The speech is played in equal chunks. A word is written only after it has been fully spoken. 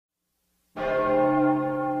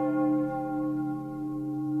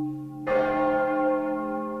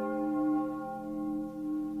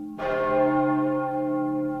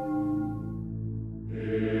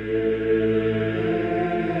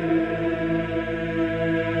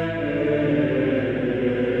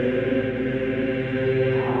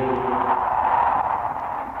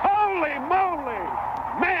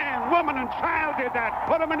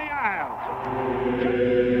put them in the aisles.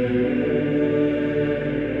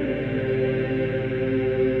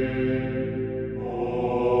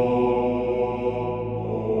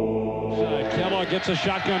 Kellogg gets a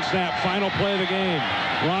shotgun snap. Final play of the game.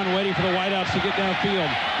 Ron waiting for the wideouts to get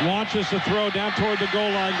downfield. Launches the throw down toward the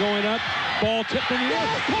goal line. Going up. Ball tipped in the air.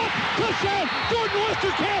 Caught. Touchdown. Jordan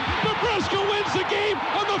Westerkamp. Nebraska wins the game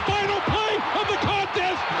on the final play of the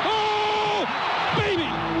contest. Oh,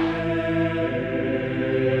 baby.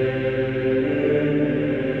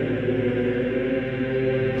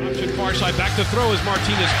 Far side, back to throw as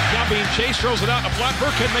Martinez now being chased, throws it out, a flat.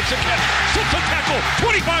 Burkhead makes a catch, sits a tackle,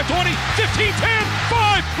 25-20, 15-10,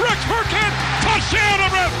 5, Rex Burkhead, touchdown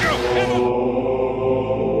Nebraska!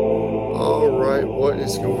 All right, what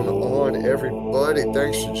is going on, everybody?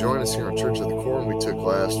 Thanks for joining us here on Church of the Corn. We took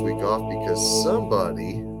last week off because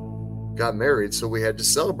somebody got married, so we had to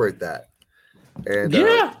celebrate that. And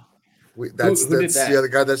yeah. That's the other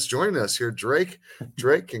guy that's joining us here, Drake.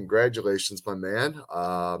 Drake, congratulations, my man,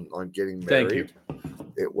 on getting married. Thank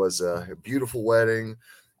you. It was a beautiful wedding.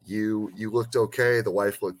 You looked okay. The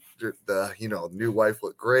wife looked, new wife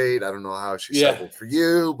looked great. I don't know how she settled for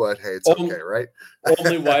you, but hey, it's okay, right?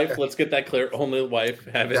 Only wife. Let's get that clear. Only wife.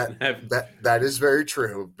 That is very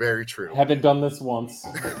true. Very true. Haven't done this once.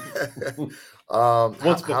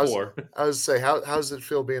 Once before. I was say, how's it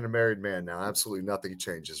feel being a married man now? Absolutely nothing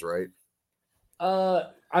changes, right?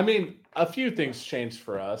 I mean, a few things changed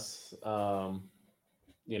for us.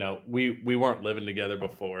 We weren't living together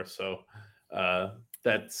before, so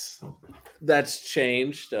that's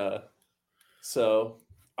changed. So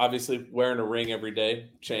obviously wearing a ring every day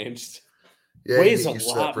changed. Yeah, weighs a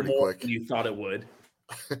lot more than you thought it would.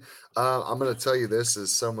 I'm going to tell you this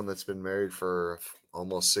as someone that's been married for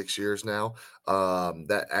almost 6 years now.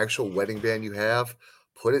 That actual wedding band you have,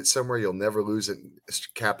 put it somewhere you'll never lose it.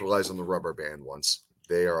 Capitalize on the rubber band ones.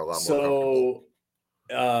 They are a lot more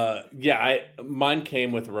comfortable. Mine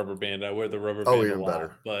came with a rubber band. I wear the rubber band even a lot,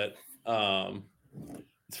 better. But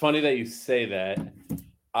it's funny that you say that.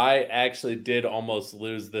 I actually did almost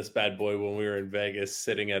lose this bad boy when we were in Vegas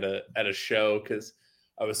sitting at a show because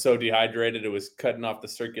I was so dehydrated. It was cutting off the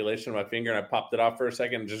circulation of my finger, and I popped it off for a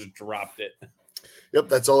second and just dropped it. Yep,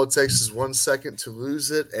 that's all it takes is 1 second to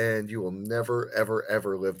lose it, and you will never, ever,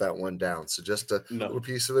 ever live that one down. So just a little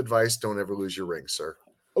piece of advice: don't ever lose your ring, sir.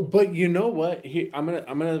 But you know what? I'm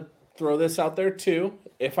gonna throw this out there too.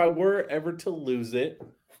 If I were ever to lose it,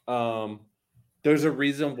 there's a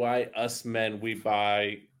reason why us men we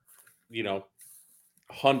buy, $100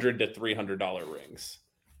 to $300 rings,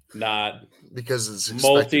 not because it's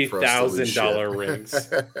multi-$1,000 rings.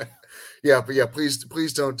 Yeah, but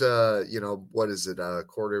please don't. What is it?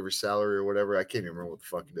 Quarter of your salary or whatever. I can't even remember what the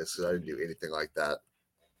fuck it is because I didn't do anything like that.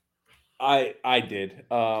 I did.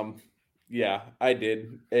 I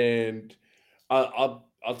did, and I'll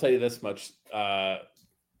tell you this much.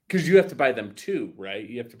 Because you have to buy them too, right?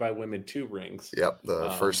 You have to buy women 2 rings. Yep,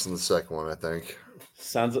 the first and the second one, I think.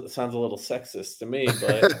 Sounds a little sexist to me,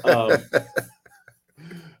 but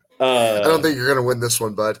I don't think you're gonna win this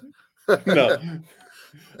one, bud. No.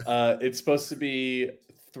 It's supposed to be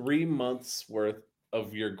 3 months worth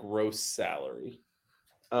of your gross salary.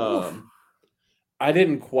 I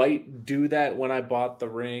didn't quite do that when I bought the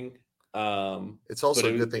ring. It's also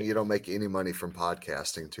a good thing you don't make any money from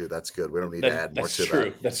podcasting too. That's good. We don't need to add more to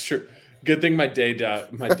that. That's true. Good thing my day job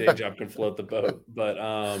can float the boat. But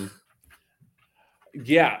I'll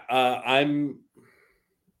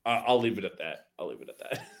leave it at that.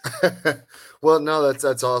 Well, no,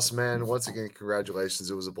 that's awesome, man. Once again,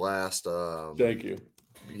 congratulations. It was a blast. Thank you.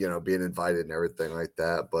 Being invited and everything like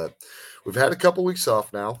that. But we've had a couple weeks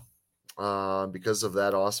off now because of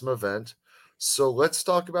that awesome event. So let's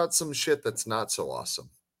talk about some shit that's not so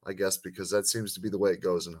awesome, I guess, because that seems to be the way it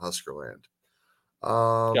goes in Huskerland.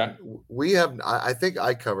 We have, I think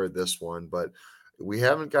I covered this one, but we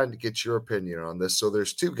haven't gotten to get your opinion on this. So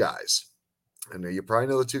there's 2 guys. I know you probably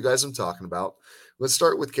know the 2 guys I'm talking about. Let's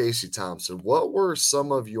start with Casey Thompson. What were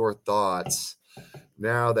some of your thoughts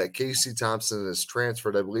now that Casey Thompson is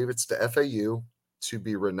transferred? I believe it's to FAU to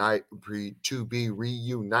be reunited,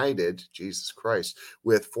 Jesus Christ,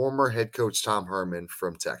 with former head coach Tom Herman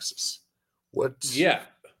from Texas.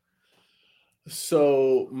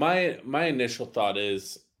 So my initial thought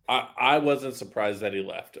is I wasn't surprised that he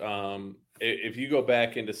left. If you go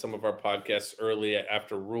back into some of our podcasts early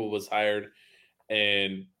after Rule was hired,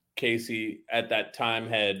 and Casey at that time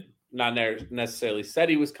had not necessarily said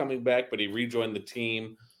he was coming back, but he rejoined the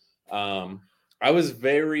team. I was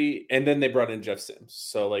and then they brought in Jeff Sims.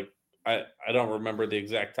 So I don't remember the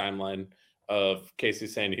exact timeline of Casey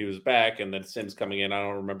saying he was back and then Sims coming in. I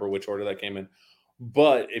don't remember which order that came in,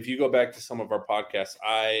 But if you go back to some of our podcasts,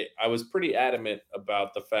 I was pretty adamant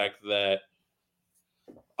about the fact that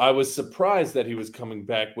I was surprised that he was coming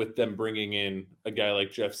back with them bringing in a guy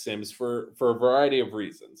like Jeff Sims for a variety of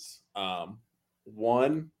reasons.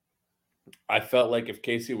 One, I felt like if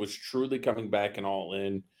Casey was truly coming back and all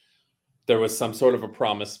in, there was some sort of a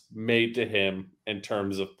promise made to him in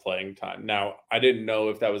terms of playing time. Now, I didn't know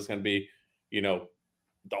if that was going to be,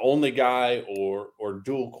 the only guy or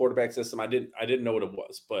dual quarterback system. I didn't know what it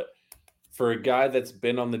was, but for a guy that's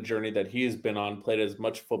been on the journey that he has been on, played as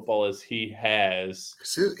much football as he has,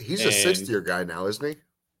 he's a 6th-year guy now, isn't he?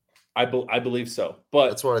 I believe so. But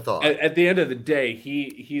that's what I thought. At the end of the day,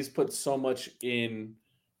 he's put so much in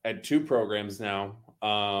at 2 programs now.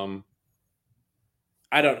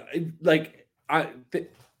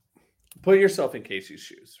 Put yourself in Casey's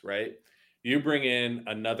shoes, right? You bring in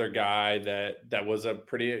another guy that was a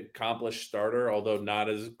pretty accomplished starter, although not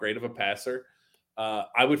as great of a passer.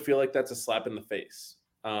 I would feel like that's a slap in the face,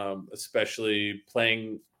 especially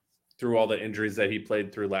playing through all the injuries that he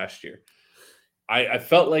played through last year. I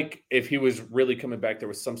felt like if he was really coming back, there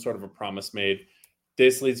was some sort of a promise made.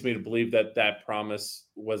 This leads me to believe that promise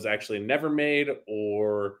was actually never made,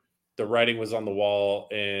 or the writing was on the wall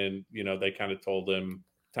and, they kind of told him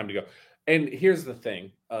time to go. And here's the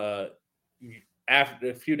thing. After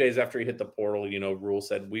a few days after he hit the portal, Rule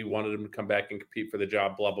said we wanted him to come back and compete for the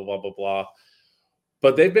job, blah, blah, blah, blah, blah.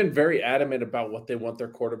 But they've been very adamant about what they want their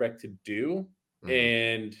quarterback to do. Mm-hmm.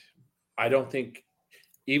 And I don't think,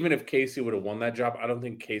 even if Casey would have won that job, I don't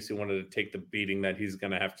think Casey wanted to take the beating that he's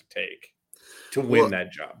going to have to take to win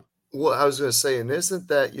that job. Well, I was going to say, and isn't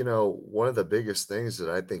that, one of the biggest things that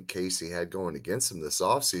I think Casey had going against him this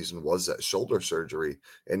offseason was that shoulder surgery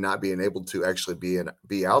and not being able to actually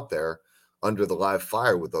be out there under the live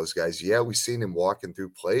fire with those guys. Yeah, we've seen him walking through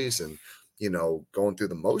plays and, going through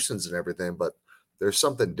the motions and everything, but there's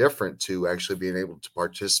something different to actually being able to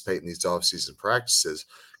participate in these offseason practices,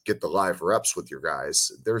 get the live reps with your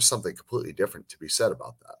guys. There's something completely different to be said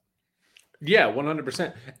about that. Yeah,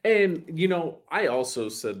 100%. And, I also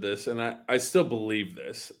said this, and I still believe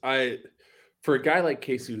this. For a guy like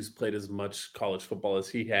Casey who's played as much college football as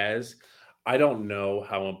he has, I don't know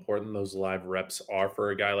how important those live reps are for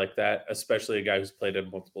a guy like that, especially a guy who's played in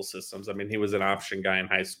multiple systems. I mean, he was an option guy in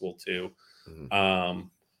high school too. Mm-hmm.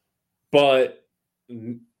 But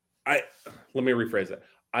let me rephrase that.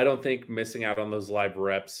 I don't think missing out on those live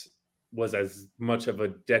reps was as much of a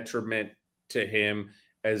detriment to him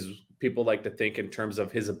as people like to think in terms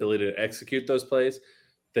of his ability to execute those plays.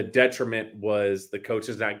 The detriment was the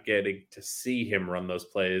coaches not getting to see him run those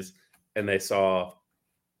plays, and they saw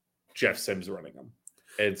Jeff Sims running them.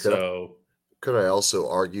 And could I also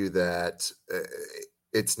argue that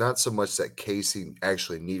it's not so much that Casey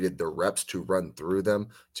actually needed the reps to run through them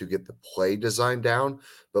to get the play design down,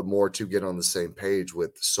 but more to get on the same page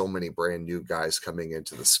with so many brand new guys coming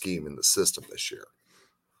into the scheme and the system this year?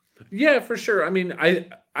 Yeah, for sure. I mean,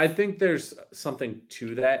 I think there's something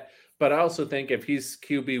to that, but I also think if he's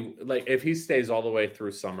QB, like if he stays all the way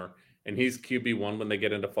through summer and he's QB1 when they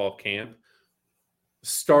get into fall camp,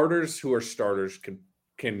 starters who are starters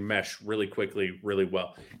can mesh really quickly, really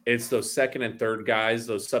well. It's those second and third guys,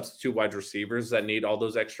 those substitute wide receivers that need all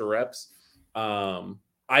those extra reps. I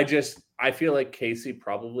feel like Casey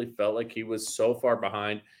probably felt like he was so far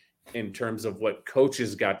behind in terms of what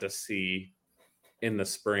coaches got to see in the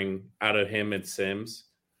spring out of him and Sims.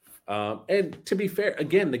 And to be fair,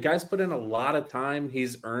 again, the guy's put in a lot of time.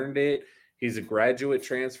 He's earned it. He's a graduate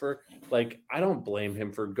transfer. Like, I don't blame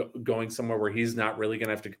him for going somewhere where he's not really going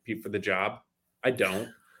to have to compete for the job. I don't.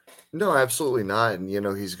 No, absolutely not. And,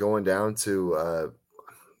 he's going down to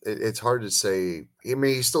it's hard to say. I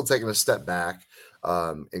mean, he's still taking a step back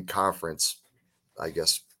in conference, I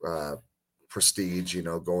guess, prestige,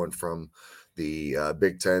 going from the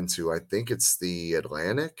Big Ten to, I think it's the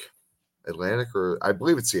Atlantic, or I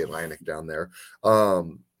believe it's the Atlantic down there.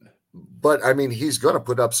 But I mean, he's going to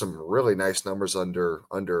put up some really nice numbers under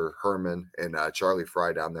Herman and Charlie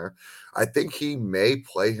Fry down there. I think he may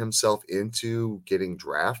play himself into getting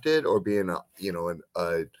drafted or being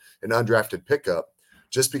an undrafted pickup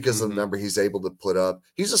just because of the number he's able to put up.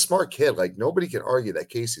 He's a smart kid. Like, nobody can argue that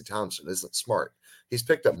Casey Thompson isn't smart. He's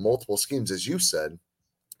picked up multiple schemes, as you said.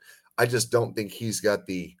 I just don't think he's got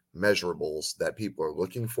the measurables that people are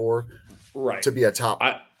looking for to be a top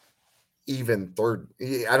even third.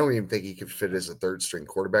 I don't even think he could fit as a third string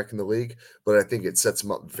quarterback in the league, but I think it sets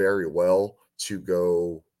him up very well to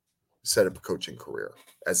go set up a coaching career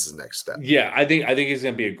as his next step. Yeah, I think he's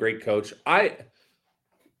going to be a great coach.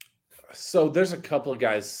 So there's a couple of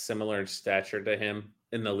guys similar in stature to him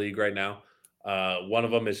in the league right now. One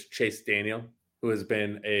of them is Chase Daniel. who has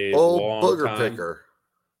been a Old long booger time, picker.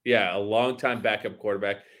 yeah, a long time backup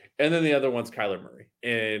quarterback. And then the other one's Kyler Murray.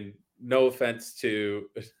 And no offense to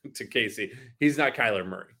Casey, he's not Kyler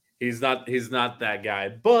Murray. He's not that guy.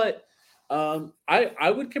 But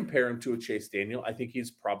I would compare him to a Chase Daniel. I think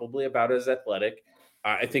he's probably about as athletic.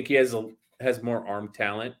 I think he has more arm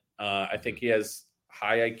talent. I think he has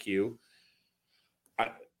high IQ.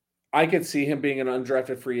 I could see him being an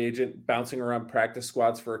undrafted free agent, bouncing around practice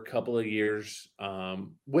squads for a couple of years,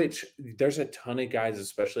 which there's a ton of guys,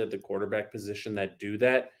 especially at the quarterback position, that do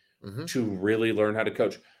that to really learn how to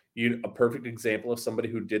coach. A perfect example of somebody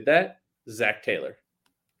who did that, Zach Taylor.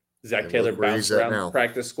 Zach Taylor bounced around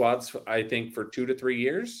practice squads, I think, for 2 to 3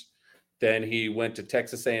 years. Then he went to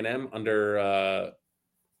Texas A&M under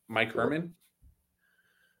Mike Herman.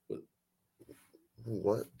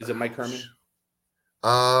 What? Is it Mike Herman?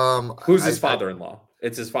 Who's his father-in-law?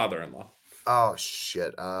 It's his father-in-law. Oh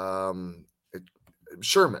shit.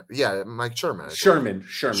 Sherman. Yeah, Mike Sherman. Sherman.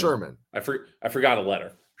 I forgot a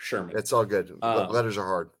letter. Sherman. It's all good. Letters are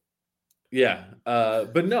hard. Yeah.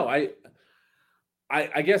 But no,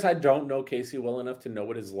 I guess I don't know Casey well enough to know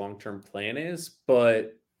what his long-term plan is,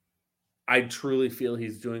 but I truly feel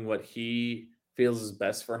he's doing what he feels is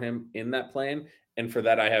best for him in that plan. And for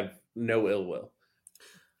that, I have no ill will.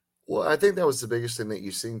 Well, I think that was the biggest thing that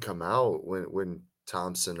you've seen come out when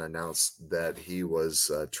Thompson announced that he was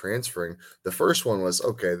transferring. The first one was,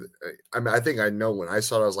 okay, I mean, I think I know when I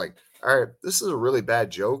saw it, I was like, all right, this is a really bad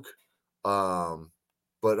joke, but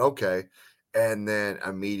okay. And then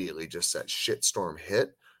immediately just that shitstorm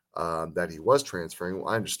hit that he was transferring. Well,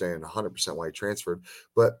 I understand 100% why he transferred,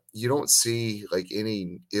 but you don't see like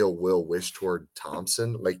any ill will wish toward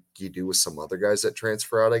Thompson like you do with some other guys that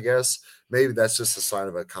transfer out, I guess. Maybe that's just a sign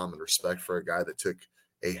of a common respect for a guy that took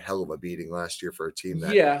a hell of a beating last year for a team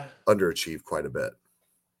that underachieved quite a bit.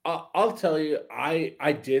 I'll tell you,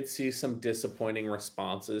 I did see some disappointing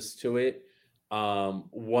responses to it.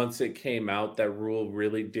 Once it came out that Rule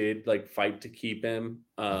really did like fight to keep him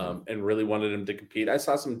and really wanted him to compete, I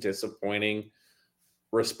saw some disappointing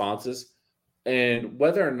responses. And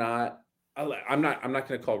whether or not I'm not going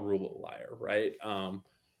to call Rule a liar, right?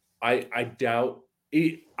 I doubt.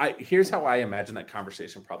 Here's how I imagine that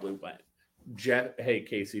conversation probably went. Jeff, hey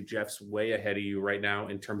Casey, Jeff's way ahead of you right now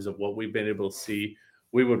in terms of what we've been able to see.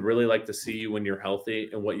 We would really like to see you when you're healthy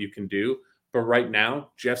and what you can do. But right now,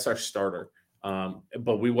 Jeff's our starter.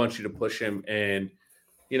 But we want you to push him. And,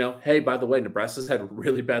 hey, by the way, Nebraska's had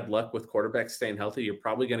really bad luck with quarterbacks staying healthy. You're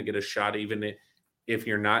probably going to get a shot even if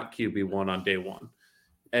you're not QB1 on day one.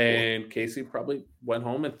 And Casey probably went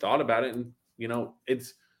home and thought about it. And,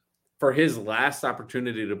 it's for his last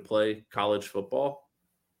opportunity to play college football.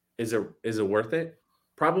 Is it worth it?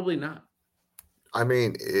 Probably not. I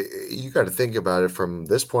mean, you got to think about it from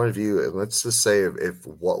this point of view. And let's just say if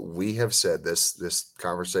what we have said, this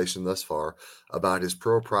conversation thus far about his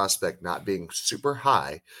pro prospect not being super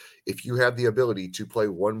high, if you have the ability to play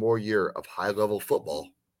one more year of high-level football,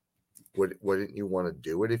 wouldn't you want to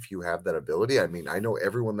do it if you have that ability? I mean, I know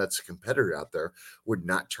everyone that's a competitor out there would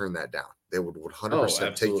not turn that down. They would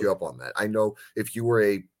 100% take you up on that. I know if you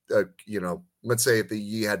were let's say if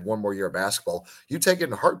you had one more year of basketball, you take it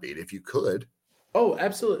in a heartbeat if you could. Oh,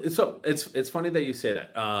 absolutely. So it's funny that you say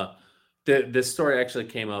that. This story actually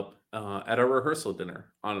came up at our rehearsal dinner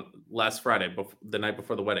on last Friday, the night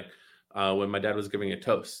before the wedding, when my dad was giving a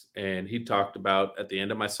toast. And he talked about at the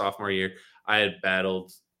end of my sophomore year, I had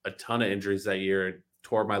battled a ton of injuries that year,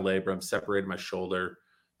 tore my labrum, separated my shoulder,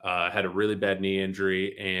 had a really bad knee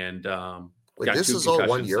injury, and got this 2 is all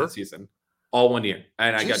 1 year? that season. All 1 year.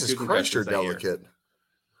 And Jesus I got 2 Christ, you're concussions that year. delicate.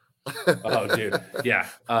 Oh, dude, yeah.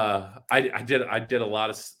 I did a lot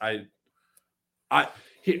of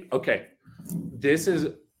okay. This is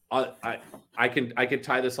I can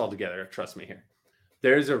tie this all together. Trust me here.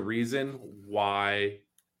 There's a reason why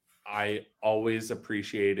I always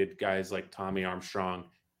appreciated guys like Tommy Armstrong,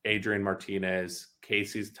 Adrian Martinez,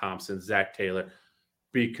 Casey Thompson, Zach Taylor,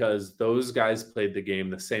 because those guys played the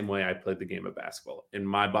game the same way I played the game of basketball. And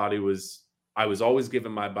I was always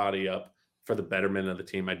giving my body up for the betterment of the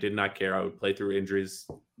team. I did not care. I would play through injuries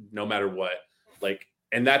no matter what.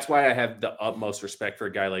 And that's why I have the utmost respect for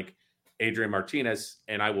a guy like Adrian Martinez,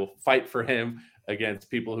 and I will fight for him against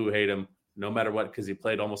people who hate him no matter what, because he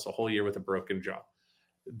played almost a whole year with a broken jaw.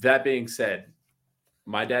 That being said,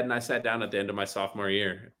 my dad and I sat down at the end of my sophomore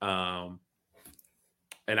year, and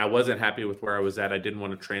I wasn't happy with where I was at. I didn't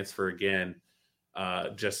want to transfer again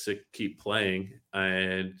just to keep playing.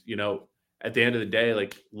 And, at the end of the day,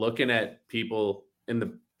 looking at people in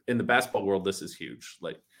the basketball world, this is huge.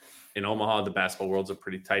 In Omaha, the basketball world's a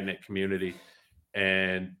pretty tight-knit community.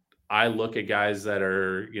 And I look at guys that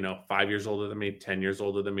are, 5 years older than me, 10 years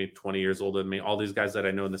older than me, 20 years older than me, all these guys that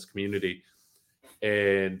I know in this community,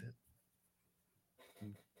 and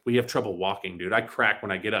we have trouble walking, dude. I crack when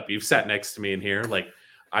I get up. You've sat next to me in here. Like,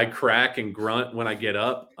 I crack and grunt when I get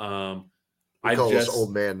up. We call those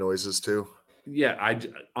old man noises too. Yeah,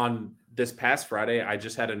 on this past Friday, I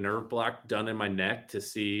just had a nerve block done in my neck to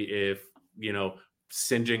see if,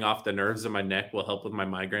 singeing off the nerves in my neck will help with my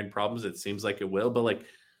migraine problems. It seems like it will, but like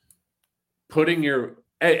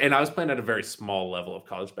and I was playing at a very small level of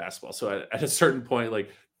college basketball. So at a certain point, like,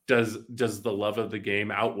 does the love of the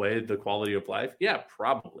game outweigh the quality of life? Yeah,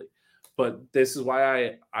 probably. But this is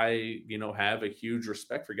why I have a huge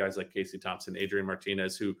respect for guys like Casey Thompson, Adrian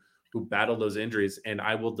Martinez, who battle those injuries, and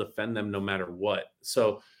I will defend them no matter what.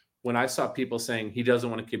 So when I saw people saying he doesn't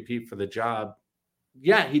want to compete for the job,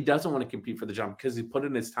 yeah, he doesn't want to compete for the job because he put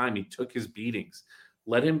in his time. He took his beatings.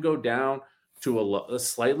 Let him go down to a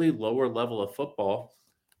slightly lower level of football,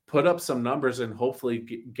 put up some numbers, and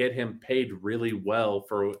hopefully get him paid really well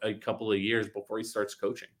for a couple of years before he starts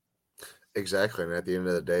coaching. Exactly. And at the end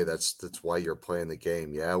of the day, that's why you're playing the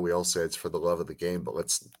game. Yeah, we all say it's for the love of the game, but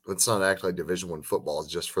let's not act like Division I football is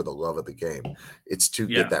just for the love of the game. It's to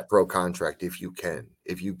get that pro contract if you can.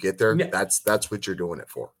 If you get there, that's what you're doing it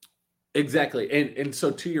for. Exactly. And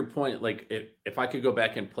so to your point, like if I could go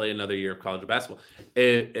back and play another year of college basketball,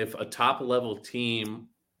 if a top level team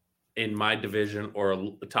in my division or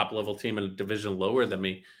a top level team in a division lower than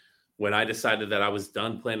me, when I decided that I was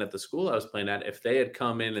done playing at the school I was playing at, if they had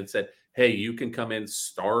come in and said, hey, you can come in,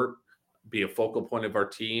 start, be a focal point of our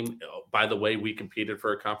team. By the way, we competed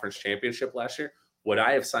for a conference championship last year. Would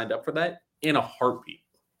I have signed up for that? In a heartbeat.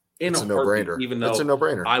 It's a no-brainer. Even though it's a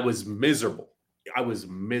no-brainer. I was miserable.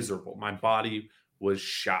 My body was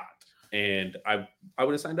shot. And I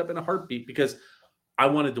would have signed up in a heartbeat because I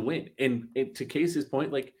wanted to win. And to Casey's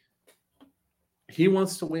point, like, he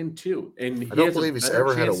wants to win too. And I don't believe he's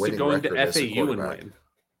ever had a winning record as a quarterback.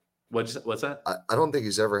 What's that? I don't think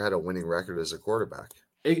he's ever had a winning record as a quarterback.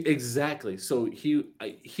 Exactly. So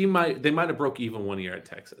they might have broke even one year at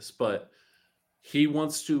Texas, but he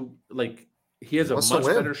wants to, like, he has a much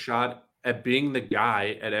better shot at being the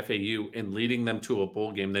guy at FAU and leading them to a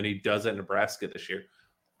bowl game than he does at Nebraska this year.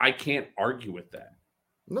 I can't argue with that.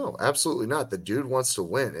 No, absolutely not. The dude wants to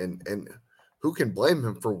win, and who can blame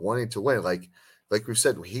him for wanting to win? Like we've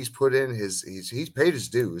said, he's put in he's paid his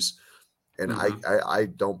dues, and I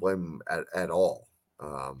don't blame him at all.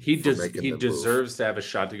 He deserves to have a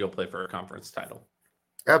shot to go play for a conference title.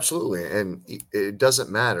 Absolutely, and it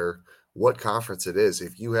doesn't matter what conference it is.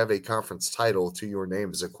 If you have a conference title to your name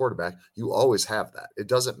as a quarterback, you always have that. It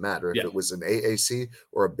doesn't matter if it was an AAC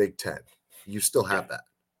or a Big Ten. You still have that.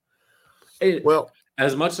 Well,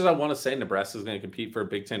 as much as I want to say Nebraska is going to compete for a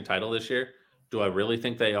Big Ten title this year, do I really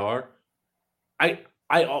think they are?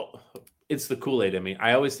 It's the Kool-Aid in me.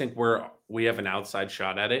 I always think we have an outside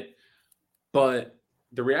shot at it, but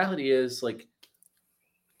the reality is, like,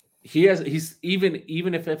 he's even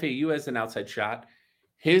if FAU has an outside shot,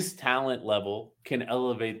 his talent level can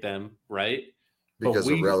elevate them, right? Because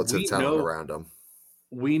of relative talent around them.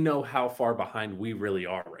 We know how far behind we really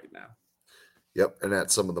are right now. Yep, and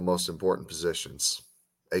at some of the most important positions,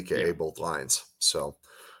 aka both lines. So,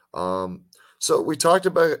 so we talked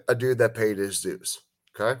about a dude that paid his dues.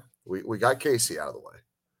 Okay, we got Casey out of the way.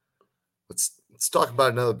 Let's talk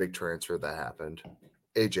about another big transfer that happened,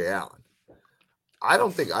 AJ Allen. I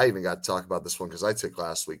don't think I even got to talk about this one because I took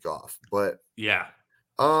last week off. But yeah,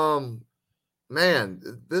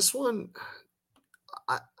 man, this one,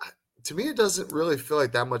 to me, it doesn't really feel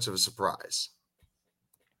like that much of a surprise.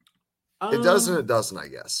 It does and it doesn't, I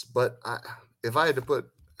guess. But if I had to put,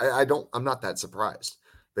 I'm not that surprised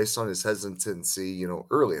based on his hesitancy,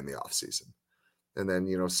 early in the offseason. And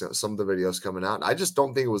then, some of the videos coming out. I just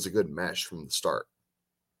don't think it was a good mesh from the start.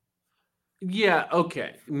 Yeah,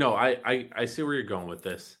 okay. No, I see where you're going with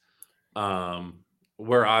this.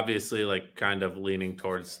 We're obviously, like, kind of leaning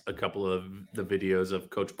towards a couple of the videos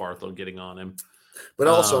of Coach Barthel getting on him. But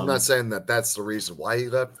also, I'm not saying that that's the reason why he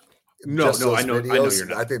left. No, I know you're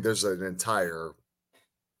not. I think there's an entire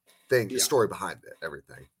story behind it,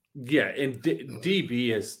 everything. Yeah, and DB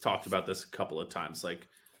has talked about this a couple of times. Like,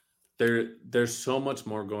 there's so much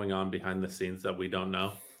more going on behind the scenes that we don't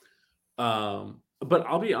know. But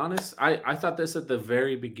I'll be honest, I thought this at the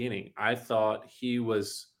very beginning. I thought he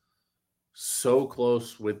was so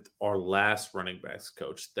close with our last running backs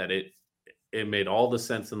coach that it made all the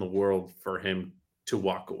sense in the world for him to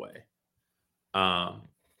walk away.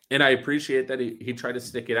 And I appreciate that he tried to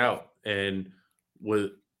stick it out and was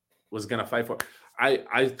going to fight for it.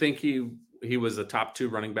 I think he was a top 2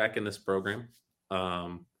 running back in this program.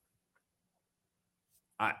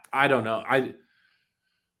 I don't know.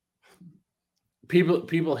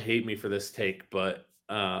 People hate me for this take, but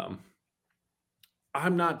I'm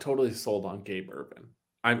not totally sold on Gabe Ervin.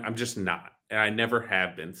 I'm just not, and I never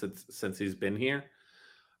have been since he's been here.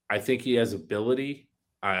 I think he has ability,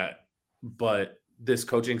 but this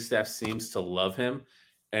coaching staff seems to love him.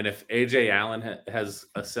 And if AJ Allen has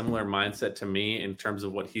a similar mindset to me in terms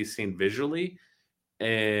of what he's seen visually,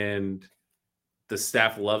 and the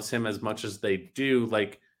staff loves him as much as they do,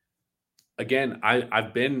 like, again,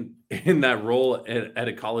 I've been in that role at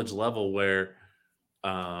a college level where,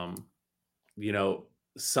 some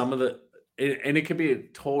of the, and it could be a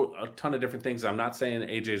ton of different things. I'm not saying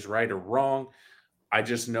AJ's right or wrong. I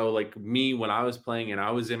just know, like me, when I was playing and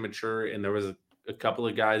I was immature, and there was a couple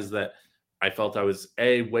of guys that I felt I was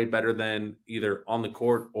way better than either on the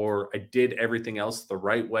court, or I did everything else the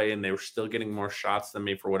right way, and they were still getting more shots than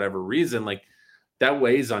me for whatever reason. Like, that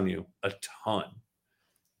weighs on you a ton.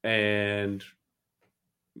 And,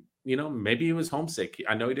 maybe he was homesick.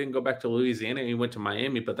 I know he didn't go back to Louisiana. He went to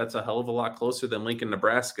Miami, but that's a hell of a lot closer than Lincoln,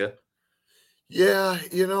 Nebraska. Yeah,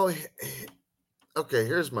 okay,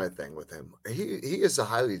 here's my thing with him. He is a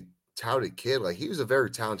highly touted kid. Like, he was a very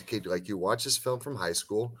talented kid. Like, you watch his film from high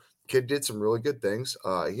school. Kid did some really good things.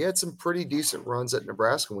 He had some pretty decent runs at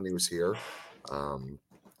Nebraska when he was here.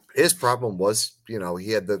 His problem was, he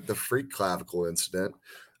had the freak clavicle incident.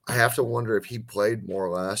 I have to wonder if he played more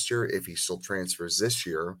last year, if he still transfers this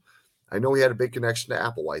year. I know he had a big connection to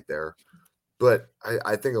Applewhite there, but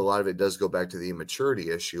I think a lot of it does go back to the immaturity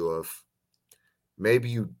issue of maybe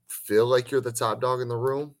you feel like you're the top dog in the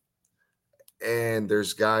room, and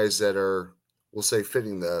there's guys that are, we'll say,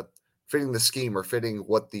 fitting the scheme or fitting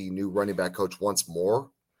what the new running back coach wants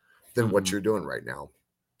more than what you're doing right now.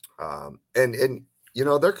 And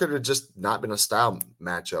there could have just not been a style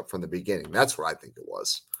matchup from the beginning. That's what I think it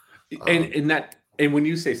was. And when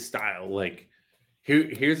you say style, like,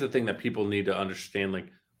 here's the thing that people need to understand. Like,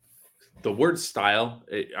 the word style,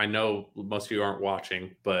 I know most of you aren't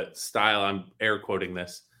watching, but style, I'm air quoting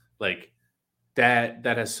this, like, that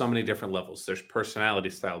has so many different levels. There's personality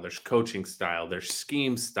style, there's coaching style, there's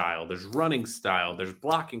scheme style, there's running style, there's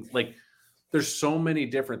blocking. Like, there's so many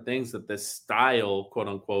different things that this style, quote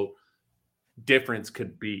unquote, difference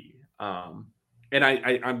could be. And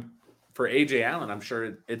I'm for AJ Allen, I'm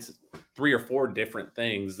sure it's 3 or 4 different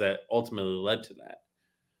things that ultimately led to that.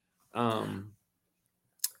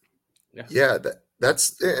 Yeah,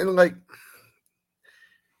 that's, and like,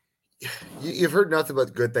 you've heard nothing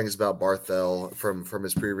but good things about Barthel from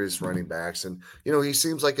his previous running backs, and he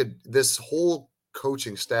seems like this whole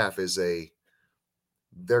coaching staff is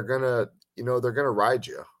they're gonna ride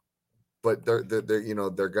you, but they're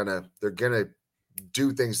gonna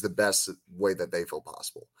do things the best way that they feel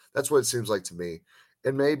possible. That's what it seems like to me.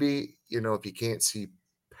 And maybe if you can't see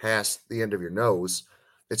past the end of your nose,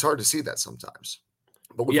 it's hard to see that sometimes.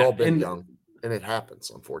 But we've all been young, and it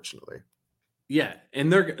happens, unfortunately. Yeah,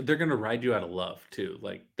 and they're going to ride you out of love too,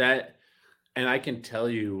 like that. And I can tell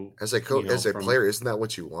you, as a player, isn't that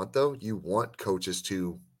what you want though? You want coaches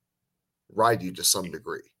to ride you to some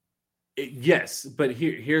degree. Yes, but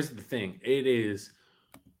here's the thing: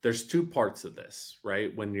 there's 2 parts of this,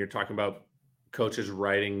 right? When you're talking about coaches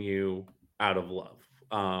riding you out of love,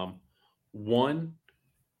 one,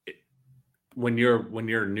 when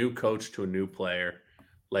you're a new coach to a new player,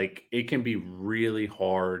 like, it can be really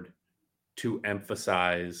hard to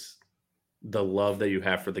emphasize the love that you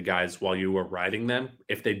have for the guys while you are riding them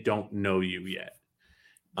if they don't know you yet.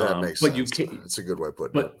 That makes sense. It's a good way of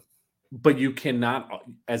putting it. But you cannot,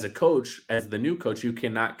 as a coach, as the new coach, you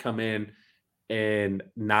cannot come in and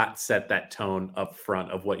not set that tone up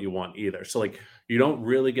front of what you want either. So, like, you don't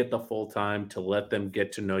really get the full time to let them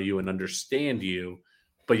get to know you and understand you,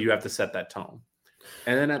 but you have to set that tone.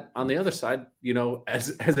 And then on the other side,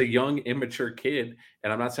 as a young, immature kid,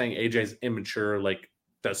 and I'm not saying AJ's immature, like,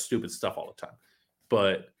 does stupid stuff all the time,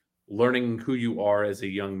 but learning who you are as a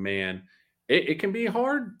young man, it can be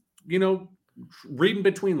hard, reading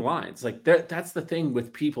between lines. Like, that's the thing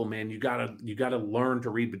with people, man. You gotta learn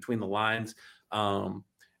to read between the lines. And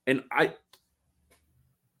I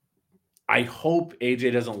hope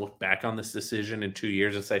AJ doesn't look back on this decision in 2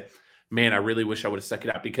 years and say, man, I really wish I would have stuck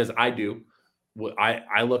it out, because I do.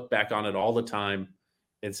 I look back on it all the time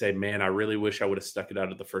and say, man, I really wish I would have stuck it out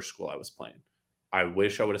at the first school I was playing. I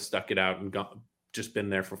wish I would have stuck it out and just been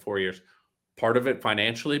there for 4 years. Part of it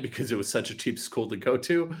financially, because it was such a cheap school to go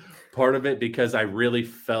to. Part of it because I really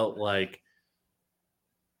felt like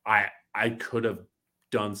I could have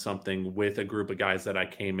done something with a group of guys that I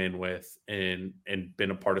came in with and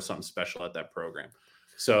been a part of something special at that program.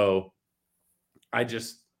 So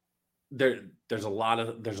there's a lot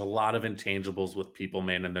of intangibles with people,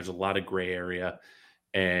 man, and there's a lot of gray area,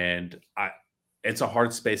 and it's a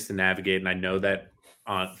hard space to navigate, and I know that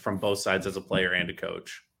from both sides as a player and a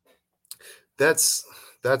coach. That's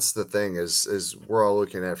the thing is we're all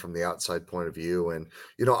looking at it from the outside point of view, and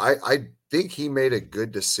I think he made a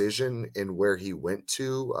good decision in where he went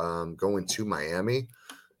to, going to Miami.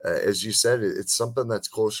 As you said, it's something that's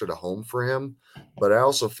closer to home for him. But I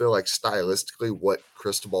also feel like stylistically, what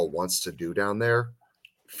Cristobal wants to do down there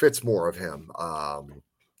fits more of him.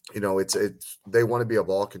 It's they want to be a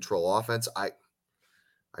ball control offense. I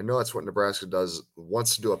know that's what Nebraska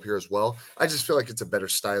wants to do up here as well. I just feel like it's a better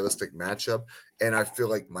stylistic matchup, and I feel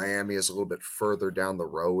like Miami is a little bit further down the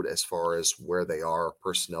road as far as where they are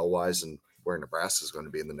personnel wise and where Nebraska is going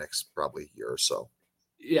to be in the next probably year or so.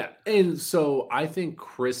 Yeah, and so I think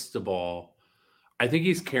Cristobal, I think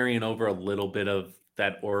he's carrying over a little bit of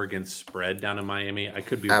that Oregon spread down in Miami. I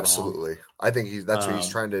could be absolutely wrong. I think that's what he's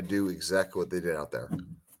trying to do, exactly what they did out there.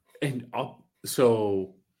 And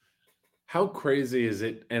so how crazy is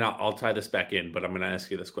it? And I'll tie this back in, but I'm going to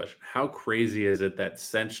ask you this question: how crazy is it that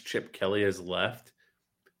since Chip Kelly has left,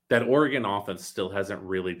 that Oregon offense still hasn't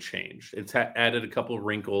really changed? It's added a couple of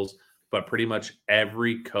wrinkles, but pretty much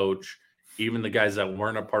every coach, even the guys that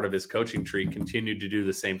weren't a part of his coaching tree, continued to do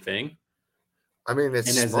the same thing. I mean,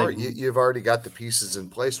 it's smart. You've already got the pieces in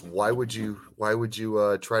place. Why would you try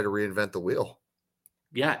to reinvent the wheel?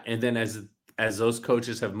 Yeah, and then as those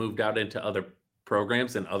coaches have moved out into other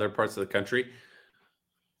programs in other parts of the country,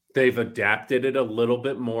 they've adapted it a little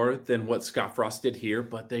bit more than what Scott Frost did here,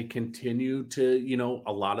 but they continue to,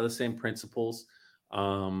 a lot of the same principles.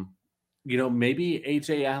 Maybe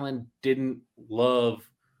AJ Allen didn't love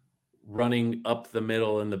running up the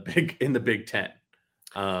middle in the Big Ten.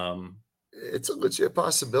 It's a legit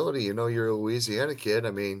possibility. You're a Louisiana kid.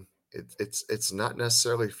 I mean, it's not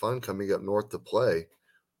necessarily fun coming up north to play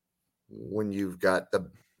when you've got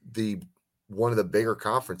the one of the bigger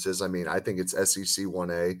conferences. I mean, I think it's SEC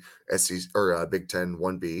 1A, SEC or Big Ten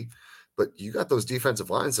 1B, but you got those defensive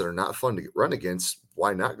lines that are not fun to run against.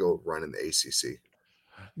 Why not go run in the ACC?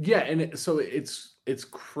 Yeah, and so it's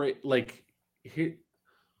great. Like here.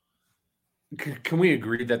 Can we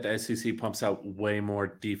agree that the SEC pumps out way more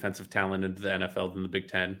defensive talent into the NFL than the Big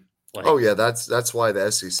Ten? Oh yeah, that's why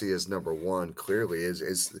the SEC is number one. Clearly,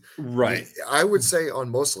 is right. I would say on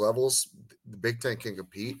most levels, the Big Ten can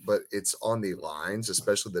compete, but it's on the lines,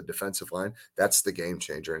 especially the defensive line. That's the game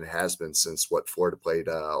changer, and it has been since Florida played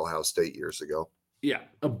Ohio State years ago. Yeah,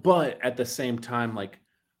 but at the same time, like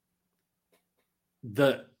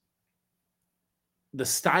the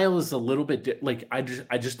style is a little bit like I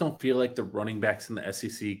just don't feel like the running backs in the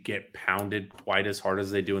SEC get pounded quite as hard as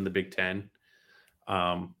they do in the Big Ten.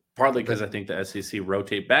 Partly because I think the SEC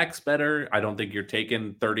rotate backs better. I don't think you're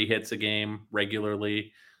taking 30 hits a game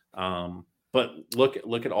regularly. But look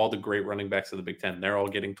at all the great running backs of the Big Ten. They're all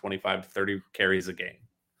getting 25 to 30 carries a game.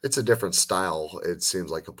 It's a different style, it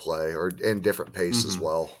seems like, a play, and different pace as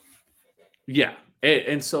well. Yeah.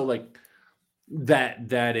 And so like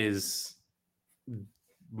that is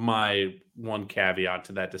my one caveat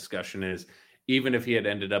to that discussion is even if he had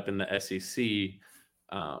ended up in the SEC,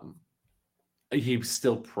 he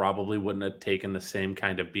still probably wouldn't have taken the same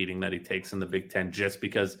kind of beating that he takes in the Big Ten just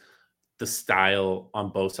because the style on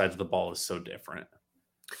both sides of the ball is so different.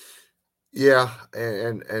 Yeah,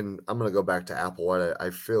 and I'm going to go back to Applewhite.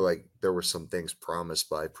 I feel like there were some things promised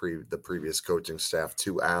by the previous coaching staff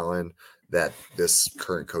to Allen that this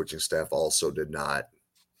current coaching staff also did not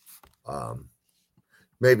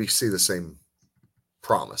maybe see the same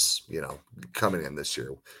promise, coming in this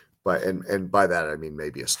year. But and by that I mean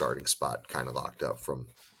maybe a starting spot kind of locked up from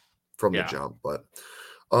the jump. But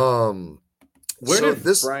where did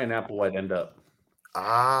Brian Applewhite end up?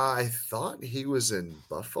 I thought he was in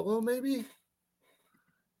Buffalo, maybe.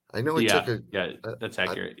 I know he took that's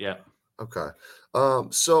accurate. Okay.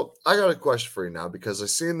 So I got a question for you now because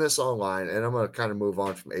I've seen this online, and I'm going to kind of move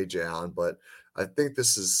on from AJ Allen, but I think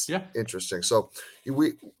this is interesting. So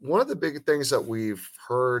one of the big things that we've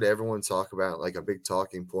heard everyone talk about, like a big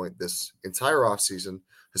talking point this entire offseason,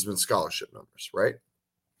 has been scholarship numbers, right?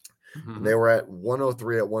 Mm-hmm. And they were at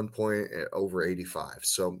 103 at one point, at over 85.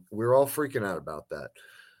 So we were all freaking out about that.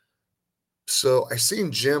 So I seen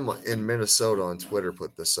Jim in Minnesota on Twitter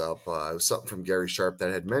put this up. It was something from Gary Sharp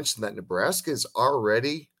that had mentioned that Nebraska is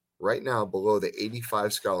already right now below the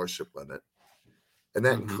 85 scholarship limit. And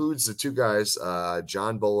that includes the two guys,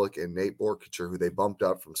 John Bullock and Nate Borkacher, who they bumped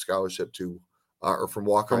up from scholarship to, or from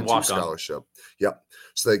walk-on to scholarship. Yep.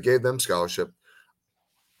 So they gave them scholarship.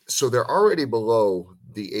 So they're already below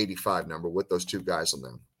the 85 number with those two guys on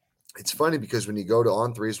them. It's funny because when you go to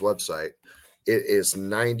On3's website, it is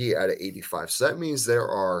 90 out of 85. So that means there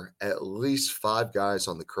are at least 5 guys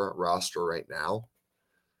on the current roster right now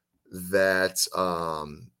that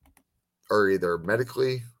are either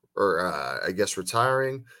medically or I guess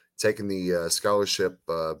retiring, taking the scholarship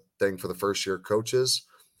thing for the first year coaches,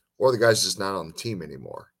 or the guys just not on the team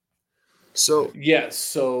anymore. So yes,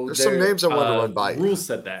 so there's some names I want to run by. Rule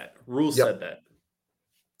said that. Rule said that.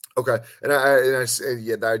 Okay, and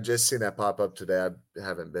I just seen that pop up today. I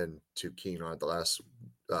haven't been too keen on it the last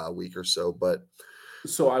week or so, but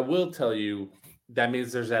so I will tell you that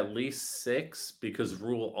means there's at least 6 because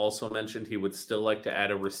Rule also mentioned he would still like to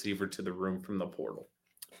add a receiver to the room from the portal.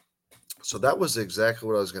 So that was exactly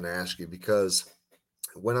what I was going to ask you, because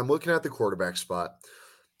when I'm looking at the quarterback spot,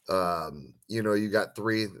 you got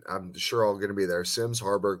 3. I'm sure all going to be there: Sims,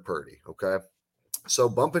 Harburg, Purdy. Okay, so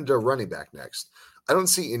bump into running back next. I don't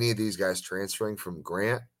see any of these guys transferring from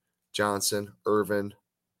Grant, Johnson, Irvin,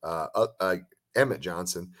 Emmett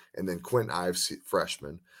Johnson, and then Quentin Ives,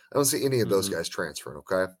 freshman. I don't see any of those guys transferring,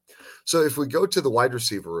 okay? So if we go to the wide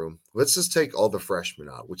receiver room, let's just take all the freshmen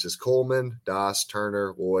out, which is Coleman, Doss,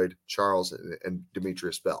 Turner, Lloyd, Charles, and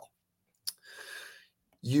Demetrius Bell.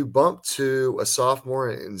 You bump to a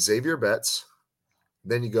sophomore in Xavier Betts.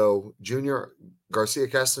 Then you go junior Garcia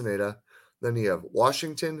Castaneda. Then you have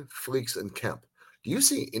Washington, Fleeks, and Kemp. Do you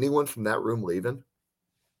see anyone from that room leaving?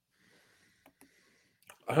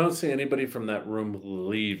 I don't see anybody from that room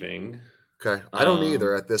leaving. Okay. I don't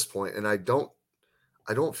either at this point, and I don't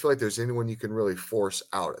feel like there's anyone you can really force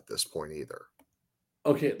out at this point either.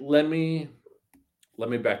 Okay, let me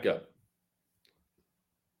back up.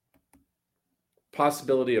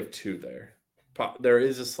 Possibility of 2 there. There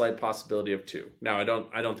is a slight possibility of 2. Now, I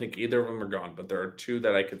don't think either of them are gone, but there are 2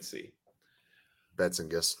 that I could see. Betts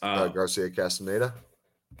and Garcia Castaneda?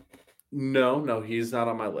 No, he's not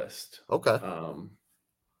on my list. Okay.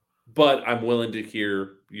 But I'm willing to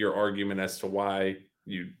hear your argument as to why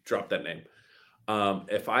you dropped that name.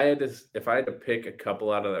 If I had to pick a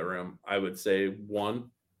couple out of that room, I would say 1,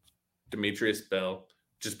 Demetrius Bell,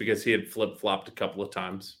 just because he had flip-flopped a couple of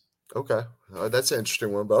times. Okay. That's an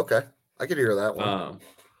interesting one, but okay. I could hear that one.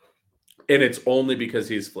 And it's only because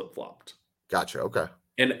he's flip-flopped. Gotcha. Okay.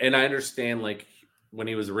 And I understand, like, when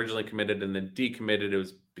he was originally committed and then decommitted, it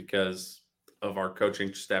was because of our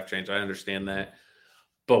coaching staff change. I understand that.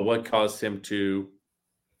 But what caused him to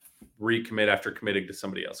recommit after committing to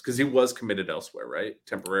somebody else? Because he was committed elsewhere, right?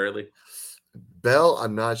 Temporarily. Bell,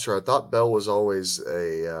 I'm not sure. I thought Bell was always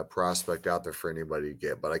a prospect out there for anybody to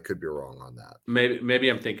get, but I could be wrong on that. Maybe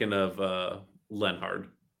I'm thinking of Lenhard.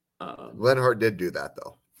 Lenhard did do that,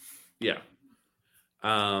 though. Yeah.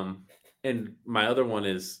 And my other one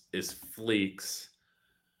is Fleeks,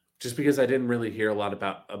 just because I didn't really hear a lot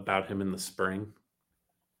about him in the spring.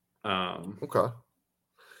 Okay.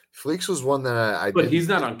 Fleeks was one that but he's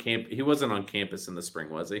not on camp. He wasn't on campus in the spring,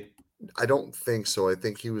 was he? I don't think so. I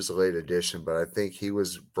think he was a late addition, but I think he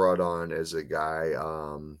was brought on as a guy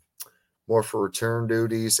more for return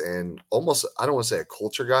duties and almost, I don't want to say a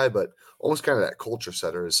culture guy, but almost kind of that culture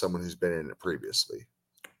setter as someone who's been in it previously.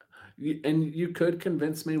 And you could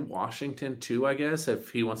convince me Washington too, I guess, if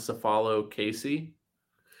he wants to follow Casey.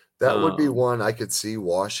 That would be one I could see,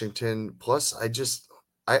 Washington. Plus,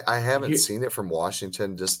 I haven't seen it from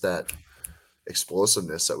Washington, just that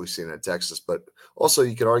explosiveness that we've seen at Texas. But also,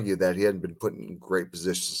 you could argue that he hadn't been put in great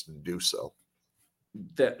positions to do so.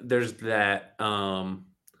 There's that.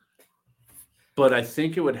 But I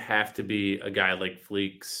think it would have to be a guy like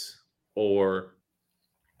Fleeks or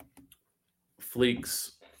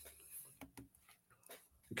Fleeks.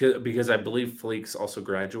 Because I believe Fleeks also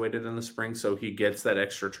graduated in the spring, so he gets that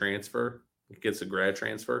extra transfer. He gets a grad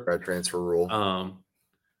transfer. Grad transfer rule.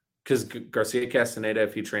 Because Garcia Castaneda,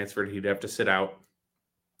 if he transferred, he'd have to sit out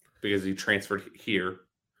because he transferred here.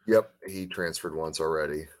 Yep, he transferred once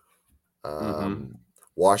already.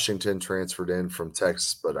 Washington transferred in from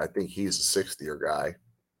Texas, but I think he's a sixth-year guy.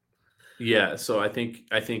 Yeah, so I think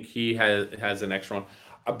he has an extra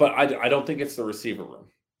one, but I don't think it's the receiver room.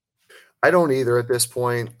 I don't either at this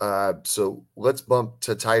point. So let's bump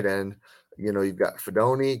to tight end. You've got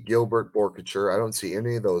Fedoni, Gilbert, Borkature. I don't see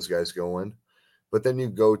any of those guys going. But then you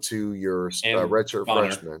go to your redshirt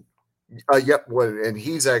freshman. Yep. And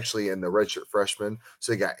he's actually in the redshirt freshman.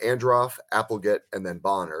 So you got Androff, Applegate, and then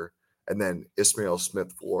Bonner, and then Ismail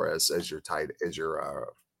Smith Flores as your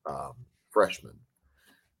freshman.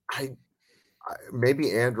 Maybe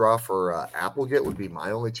Androff or Applegate would be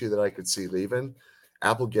my only two that I could see leaving.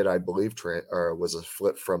 Applegate, I believe, was a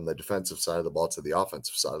flip from the defensive side of the ball to the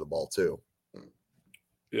offensive side of the ball too.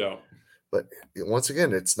 Yeah. But once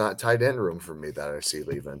again, it's not tight end room for me that I see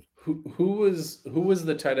leaving. Who was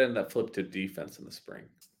the tight end that flipped to defense in the spring?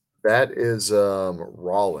 That is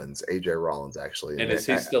Rollins, AJ Rollins, actually. And is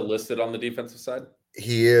he still listed on the defensive side?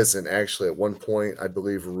 He is, and actually at one point, I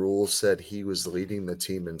believe Rule said he was leading the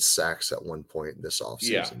team in sacks at one point this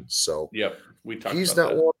offseason. Yeah. So yep, we talked he's about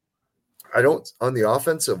not that. one. I don't on the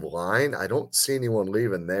offensive line. I don't see anyone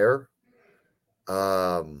leaving there.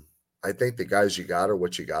 I think the guys you got are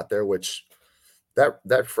what you got there. Which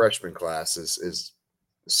that freshman class is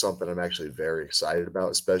something I'm actually very excited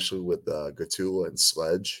about, especially with Gatula and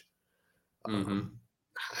Sledge. Mm-hmm.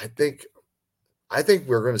 I think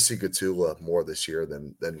we're going to see Gatula more this year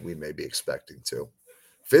than we may be expecting to.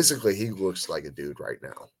 Physically, he looks like a dude right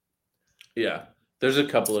now. Yeah, there's a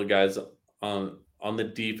couple of guys on the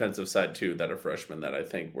defensive side too that are freshmen that I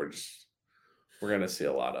think we're going to see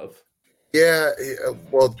a lot of. Yeah,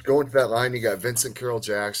 well, going to that line, you got Vincent Carroll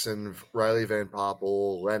Jackson, Riley Van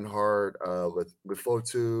Poppel, Lenhart,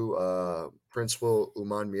 Lefotu, Prince Will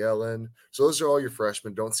Uman-Mielen. So those are all your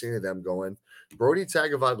freshmen. Don't see any of them going. Brody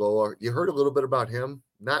Tagovailoa, you heard a little bit about him.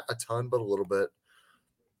 Not a ton, but a little bit.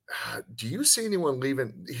 Do you see anyone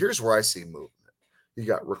leaving? Here's where I see movement. You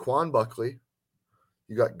got Raquan Buckley.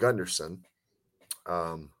 You got Gunderson,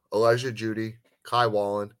 Elijah Judy, Kai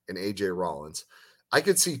Wallen, and AJ Rollins. I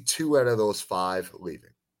could see 2 out of those 5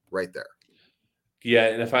 leaving right there. Yeah,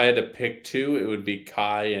 and if I had to pick 2, it would be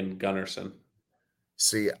Kai and Gunderson.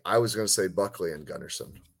 See, I was going to say Buckley and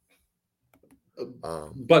Gunderson.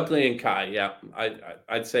 Buckley and Kai, yeah.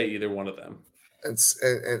 I'd say either one of them. And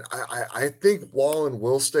I think Wallen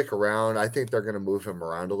will stick around. I think they're going to move him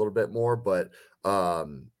around a little bit more, but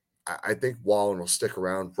I think Wallen will stick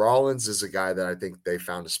around. Rollins is a guy that I think they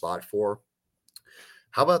found a spot for.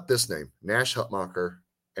 How about this name, Nash Hutmacher,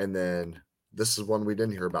 and then this is one we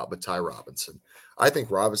didn't hear about, but Ty Robinson. I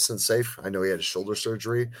think Robinson's safe. I know he had a shoulder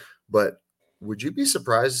surgery, but would you be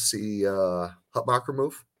surprised to see Hutmacher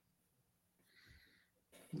move?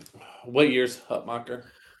 What year's Hutmacher?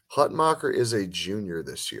 Hutmacher is a junior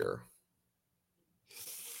this year.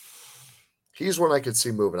 He's one I could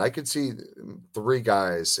see moving. I could see 3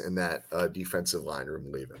 guys in that defensive line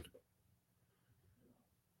room leaving.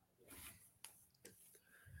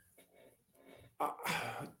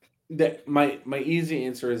 That my easy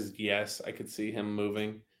answer is yes, I could see him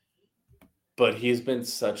moving, but he's been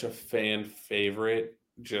such a fan favorite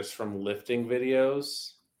just from lifting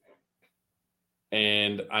videos,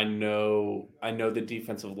 and I know the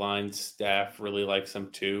defensive line staff really likes him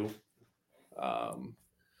too. But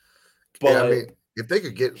yeah, I mean, if they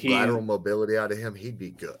could get lateral mobility out of him, he'd be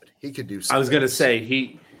good. He could do something. I was going to say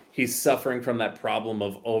he's suffering from that problem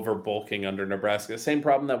of over bulking under Nebraska. Same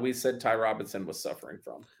problem that we said Ty Robinson was suffering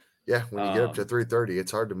from. Yeah, when you get up to 330,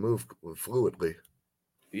 it's hard to move fluidly.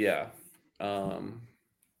 Yeah.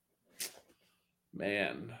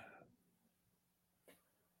 Man.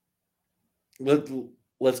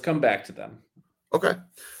 Let's come back to them. Okay.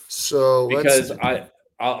 So because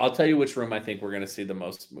I'll tell you which room I think we're going to see the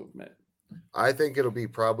most movement. I think it'll be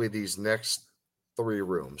probably these next 3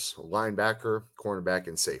 rooms: linebacker, cornerback,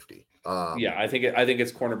 and safety. Yeah, I think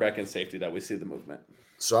it's cornerback and safety that we see the movement.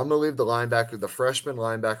 So I'm going to leave the freshman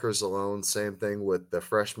linebackers alone. Same thing with the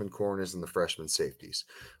freshman corners and the freshman safeties.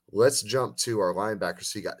 Let's jump to our linebackers.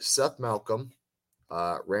 So you got Seth Malcolm,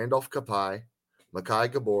 Randolph Kapai,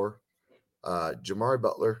 Mekhi Gabor, Jamari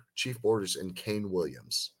Butler, Chief Borders, and Kane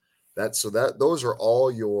Williams. Those are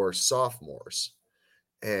all your sophomores.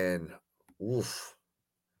 And oof.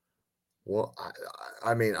 Well,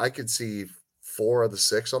 I mean, I could see 4 of the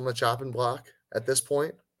 6 on the chopping block at this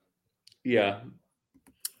point. Yeah.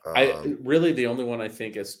 The only one I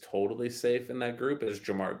think is totally safe in that group is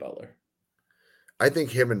Jamari Butler. I think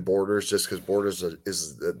him and Borders, just because Borders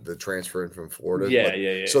is the transfer in from Florida.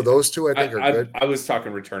 Yeah. So those 2 I think are good. I was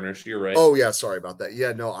talking returners. You're right. Oh, yeah. Sorry about that.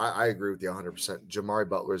 Yeah, no, I agree with you 100%. Jamari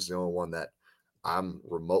Butler is the only one that I'm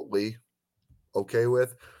remotely okay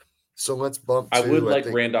with. So let's bump to, I would like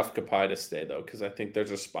Randolph Kapai to stay, though, because I think there's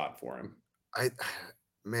a spot for him.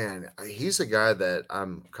 He's a guy that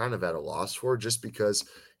I'm kind of at a loss for, just because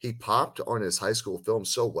he popped on his high school film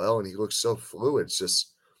so well and he looks so fluid. It's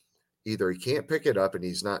just either he can't pick it up and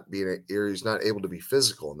he's not able to be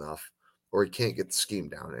physical enough, or he can't get the scheme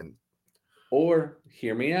down. Or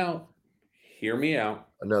hear me out.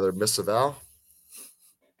 Another Missaval?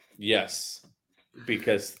 Yes,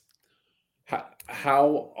 because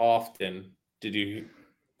how often did you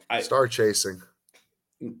star chasing?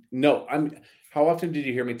 No, how often did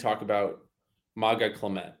you hear me talk about Maga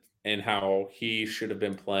Clement and how he should have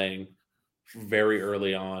been playing very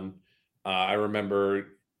early on? I remember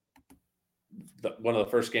one of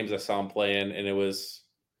the first games I saw him play in, and it was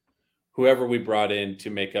whoever we brought in to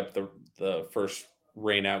make up the first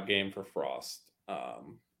rain out game for Frost.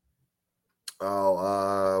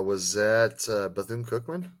 Was that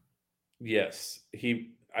Bethune-Cookman? Yes,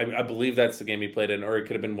 I believe that's the game he played in, or it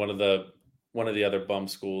could have been one of the other bum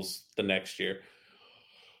schools the next year.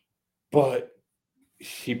 But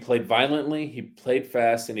he played violently, he played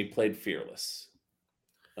fast, and he played fearless.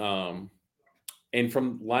 And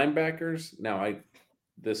from linebackers,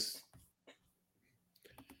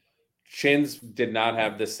 Chins did not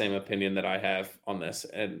have the same opinion that I have on this.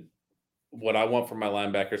 And what I want from my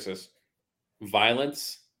linebackers is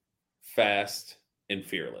violence, fast, and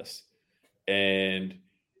fearless. And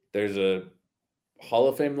there's a Hall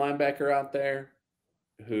of Fame linebacker out there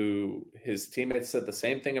who his teammates said the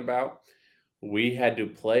same thing about. We had to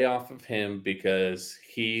play off of him because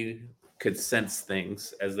he could sense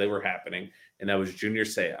things as they were happening, and that was Junior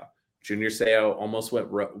Seau. Junior Seau almost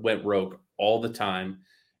went rogue all the time,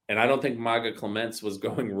 and I don't think Maga Clements was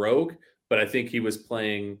going rogue, but I think he was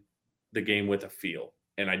playing the game with a feel.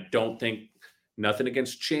 And I don't think nothing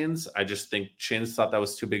against Chins. I just think Chins thought that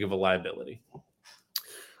was too big of a liability.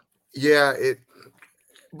 Yeah,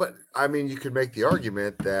 but I mean, you could make the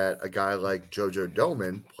argument that a guy like JoJo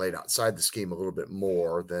Domann played outside the scheme a little bit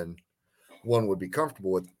more than one would be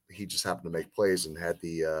comfortable with. He just happened to make plays and had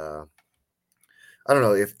the, I don't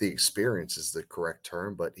know if the experience is the correct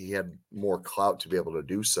term, but he had more clout to be able to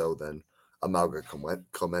do so than Maga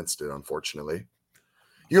Clements did, unfortunately.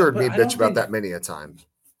 You heard me bitch about that many a time.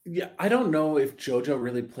 Yeah, I don't know if JoJo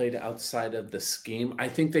really played outside of the scheme. I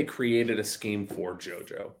think they created a scheme for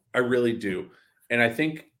JoJo. I really do. And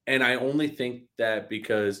I only think that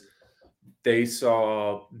because they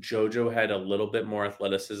saw JoJo had a little bit more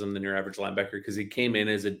athleticism than your average linebacker because he came in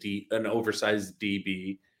as an oversized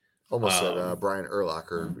DB. Almost said Brian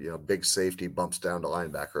Urlacher, big safety, bumps down to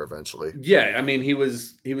linebacker eventually. Yeah, I mean, he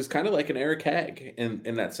was kind of like an Eric Hagg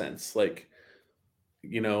in that sense. Like,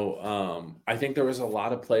 I think there was a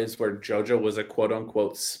lot of plays where JoJo was a quote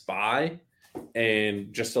unquote spy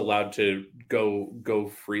and just allowed to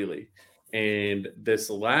go freely. And this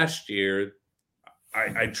last year,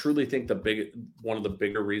 I truly think one of the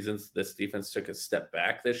bigger reasons this defense took a step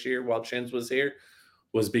back this year while Chins was here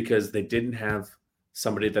was because they didn't have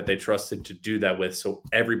somebody that they trusted to do that with. So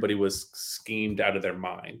everybody was schemed out of their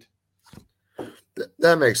mind.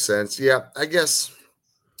 That makes sense. Yeah, I guess.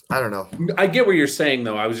 I don't know. I get what you're saying,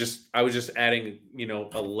 though. I was just adding,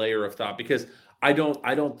 a layer of thought because I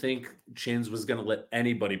don't think Chins was going to let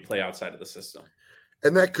anybody play outside of the system.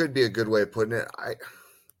 And that could be a good way of putting it.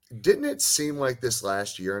 Didn't it seem like this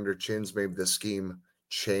last year under Chins, maybe the scheme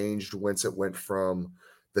changed once it went from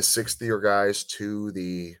the sixth year guys to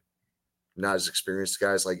the not as experienced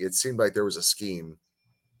guys? Like it seemed like there was a scheme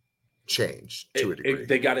change to a degree.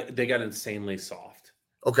 They got insanely soft.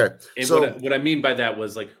 Okay. And so what I mean by that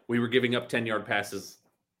was like we were giving up 10-yard passes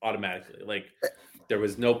automatically. Like there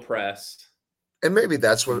was no press. And maybe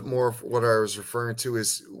that's what I was referring to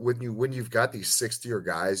is when you've got these sixth-year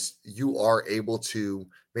guys, you are able to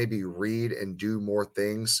maybe read and do more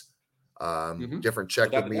things, different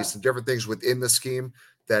check with me, some different things within the scheme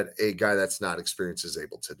that a guy that's not experienced is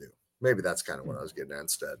able to do. Maybe that's kind of what I was getting at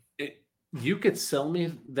instead. You could sell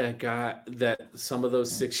me that some of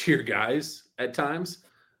those 6-year guys at times,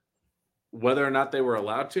 whether or not they were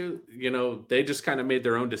allowed to, they just kind of made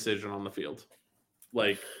their own decision on the field.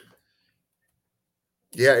 Like,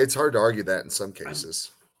 yeah, it's hard to argue that in some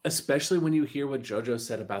cases. Especially when you hear what JoJo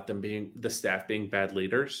said about the staff being bad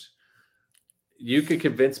leaders. You could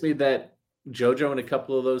convince me that JoJo and a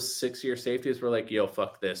couple of those 6-year safeties were like, yo,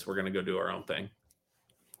 fuck this. We're going to go do our own thing.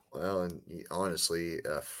 Well, and honestly,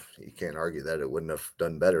 you can't argue that it wouldn't have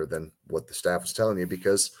done better than what the staff was telling you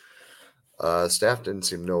because staff didn't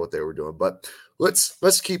seem to know what they were doing. But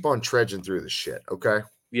let's keep on trudging through the shit, okay?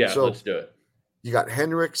 Yeah, so, let's do it. You got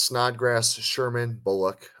Henrik, Snodgrass, Sherman,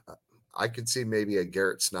 Bullock. I could see maybe a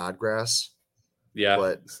Garrett Snodgrass. Yeah,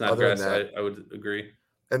 but Snodgrass, I would agree.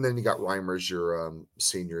 And then you got Reimers, your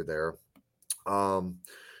senior there.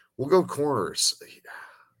 We'll go corners.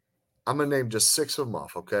 I'm going to name just 6 of them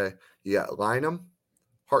off, okay? You got Lynham,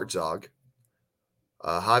 Hartzog,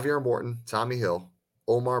 Javier Morton, Tommy Hill,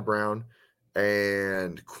 Omar Brown,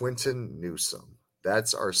 and Quentin Newsome.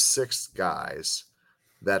 That's our 6 guys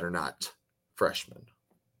that are not freshmen.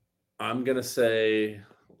 I'm going to say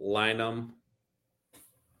Lynham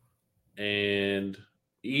and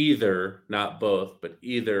either, not both, but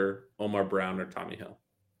either Omar Brown or Tommy Hill.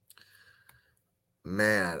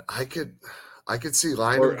 Man, I could see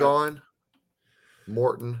Lynham gone.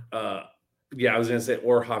 Morton. Yeah, I was going to say,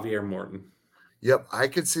 or Javier Morton. Yep, I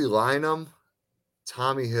could see Lynham,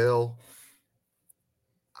 Tommy Hill.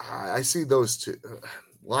 I see those two.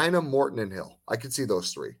 Lynham, Morton, and Hill. I could see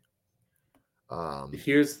those three.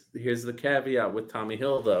 Here's the caveat with Tommy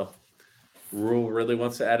Hill, though. Rule really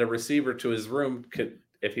wants to add a receiver to his room.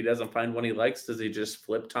 If he doesn't find one he likes, does he just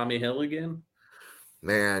flip Tommy Hill again?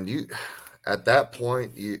 Man, at that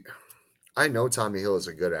point, I know Tommy Hill is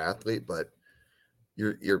a good athlete, but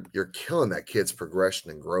you're killing that kid's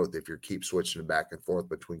progression and growth if you keep switching back and forth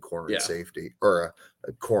between corner and safety, or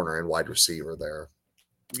a corner and wide receiver there.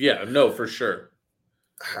 Yeah, no, for sure.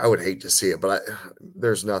 I would hate to see it, but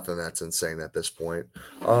there's nothing that's insane at this point.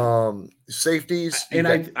 Safeties,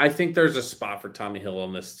 and I think there's a spot for Tommy Hill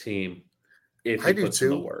on this team if he puts in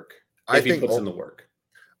the work. If he puts in the work.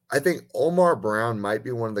 I think Omar Brown might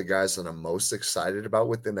be one of the guys that I'm most excited about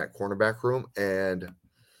within that cornerback room, and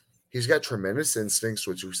he's got tremendous instincts,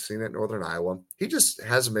 which we've seen at Northern Iowa. He just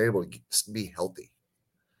hasn't been able to be healthy.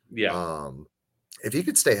 Yeah. If he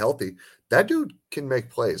could stay healthy, that dude can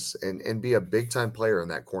make plays and be a big-time player in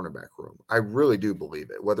that cornerback room. I really do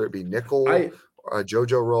believe it. Whether it be nickel, or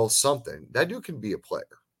JoJo roll, something, that dude can be a player.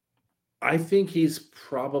 I think he's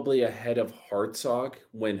probably ahead of Hartzog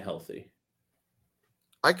when healthy.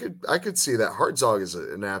 I could see that. Hartzog is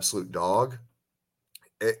an absolute dog.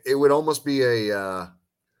 It would almost be a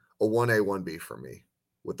 1A, 1B for me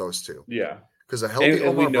with those two. Yeah. Because a healthy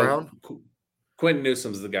Omar Brown. Quentin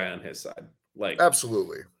Newsom's the guy on his side.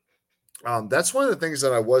 Absolutely. That's one of the things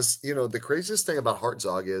that I was, the craziest thing about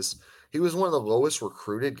Hartzog is he was one of the lowest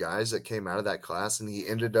recruited guys that came out of that class, and he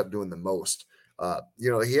ended up doing the most.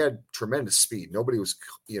 He had tremendous speed. Nobody was,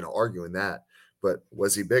 arguing that. But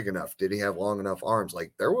was he big enough? Did he have long enough arms?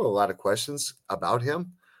 There were a lot of questions about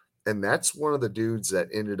him, and that's one of the dudes that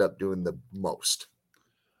ended up doing the most.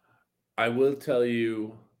 I will tell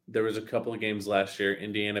you, there was a couple of games last year,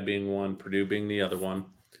 Indiana being one, Purdue being the other one,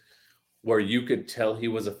 where you could tell he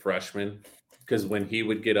was a freshman because when he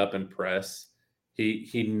would get up and press,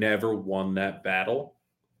 he never won that battle.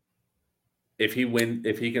 If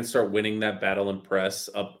he can start winning that battle and press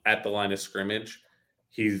up at the line of scrimmage,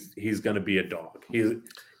 he's going to be a dog. You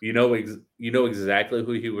know exactly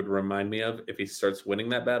who he would remind me of if he starts winning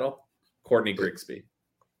that battle? Courtney Grigsby.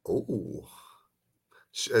 Oh,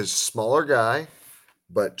 a smaller guy,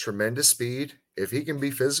 but tremendous speed. If he can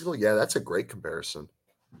be physical, yeah, that's a great comparison.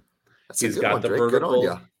 He's got the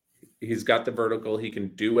vertical. He's got the vertical. He can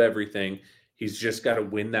do everything. He's just got to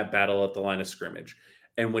win that battle at the line of scrimmage.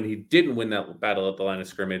 And when he didn't win that battle at the line of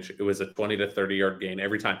scrimmage, it was a 20 to 30 yard gain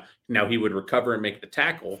every time. Now he would recover and make the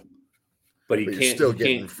tackle, but he can't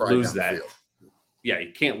lose that. Yeah,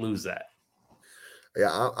 he can't lose that.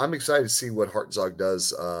 Yeah, I'm excited to see what Hartzog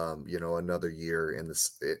does. Another year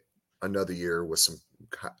another year with some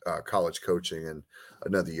college coaching and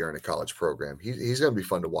another year in a college program. He's going to be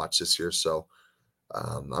fun to watch this year. So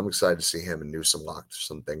I'm excited to see him and Newsom lock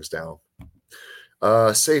some things down.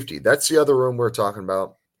 Safety. That's the other room we're talking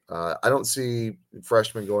about. I don't see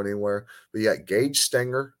freshmen going anywhere. But you got Gage,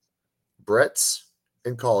 Stenger, Bretz,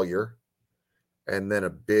 and Collier. And then a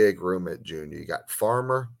big room at junior. You got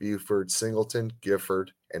Farmer, Buford, Singleton,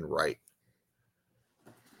 Gifford, and Wright.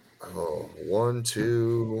 Oh, 1,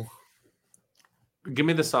 2. Give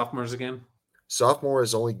me the sophomores again. Sophomore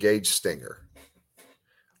is only Gage, Stenger.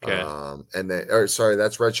 Okay. That's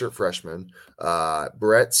redshirt freshman.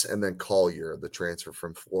 Bretz and then Collier, the transfer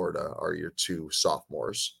from Florida, are your two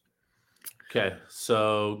sophomores. Okay,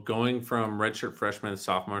 so going from redshirt freshmen to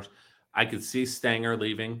sophomores, I could see Stanger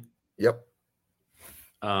leaving. Yep.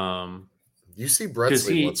 You see Bretz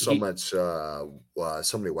leaving with so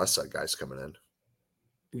many Westside guys coming in.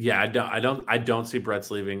 Yeah, I don't see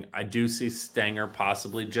Bretz leaving. I do see Stanger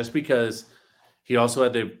possibly, just because he also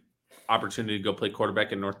had the opportunity to go play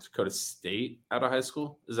quarterback in North Dakota State out of high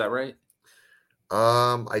school. Is that right?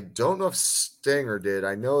 I don't know if Stanger did.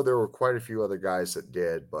 I know there were quite a few other guys that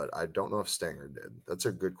did, but I don't know if Stanger did. That's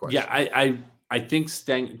a good question. Yeah, I think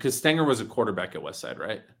Stanger, because Stanger was a quarterback at Westside,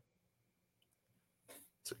 right?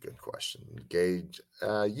 That's a good question. Gage,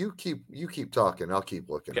 you keep talking. I'll keep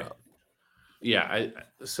looking up. Yeah,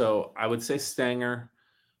 so I would say Stanger.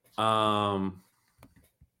 I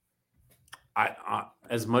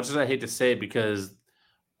as much as I hate to say it, because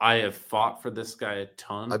I have fought for this guy a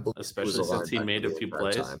ton, especially since he made a few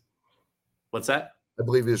plays. What's that? I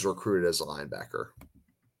believe he was recruited as a linebacker.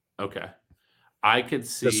 Okay. I could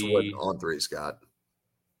see. This is what On Three's got.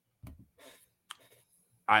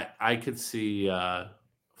 I could see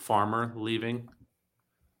Farmer leaving,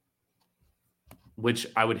 which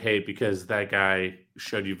I would hate, because that guy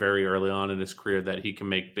showed you very early on in his career that he can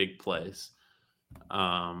make big plays.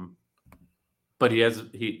 But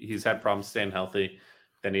he's had problems staying healthy.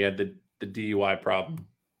 Then he had the DUI problem.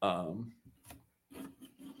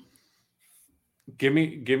 Give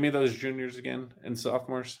me those juniors again and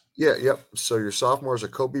sophomores. Yeah, yep. So your sophomores are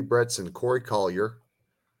Kobe Bretz and Corey Collier.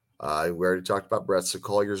 We already talked about Brett. So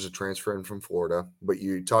Collier's a transfer in from Florida, but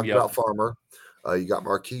you talked Yep. about Farmer. You got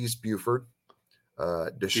Marquise Buford,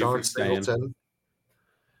 Deshaun Buford's staying.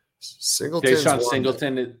 Singleton. Deshaun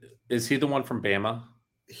Singleton, is he the one from Bama?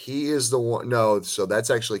 He is the one. No, so that's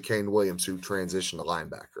actually Kane Williams who transitioned to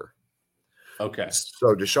linebacker. Okay.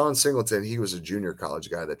 So Deshaun Singleton, he was a junior college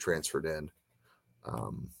guy that transferred in.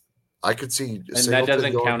 I could see And Singleton that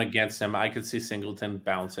doesn't count against him. I could see Singleton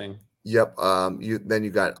bouncing. Yep. Then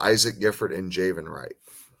you got Isaac Gifford and Javen Wright.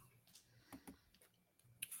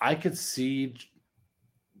 I could see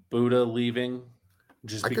Buddha leaving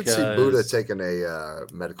just because. I could see Buddha taking a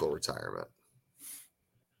medical retirement.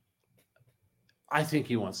 I think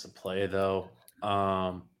he wants to play, though.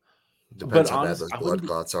 Depends how bad those blood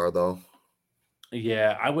clots are, though.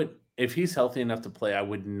 Yeah, I would. If he's healthy enough to play, I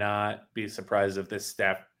would not be surprised if this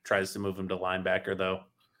staff tries to move him to linebacker, though.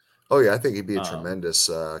 Oh, yeah, I think he'd be a tremendous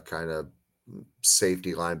kind of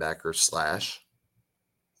safety linebacker slash.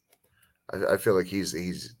 I feel like he's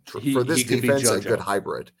for this defense a good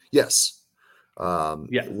hybrid. Yes.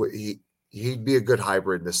 Yeah. He'd be a good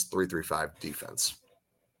hybrid in this 3-3-5 defense.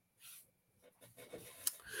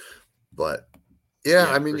 But yeah,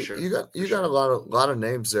 I mean, sure. you got a lot of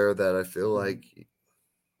names there that I feel like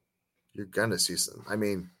you're gonna see some. I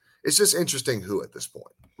mean, it's just interesting who at this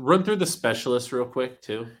point. Run through the specialists real quick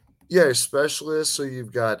too. Yeah, specialists. So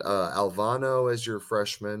you've got Alvano as your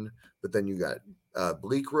freshman, but then you got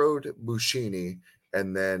Bleak Road, Bushini,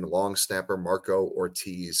 and then long snapper Marco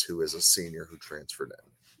Ortiz, who is a senior who transferred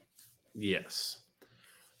in. Yes.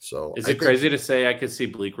 So is it crazy to say I could see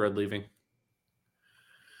Bleak Road leaving?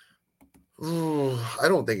 I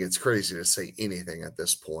don't think it's crazy to say anything at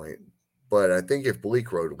this point, but I think if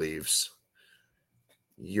Bleak Road leaves,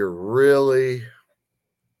 you're really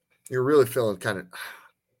feeling kind of.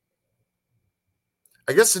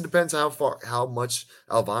 I guess it depends how much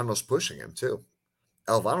Alvano's pushing him too.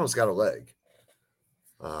 Alvano's got a leg.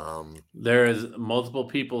 There is multiple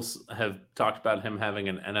people have talked about him having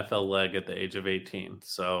an NFL leg at the age of 18.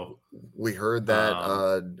 So we heard that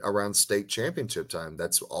around state championship time.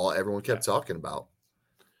 That's all everyone kept talking about.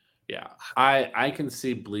 Yeah, I can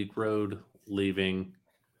see Bleak Road leaving,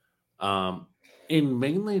 and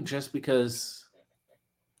mainly just because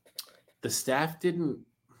the staff didn't.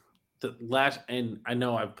 And I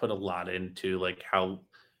know I've put a lot into like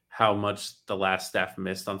how much the last staff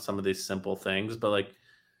missed on some of these simple things, but like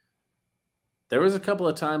there was a couple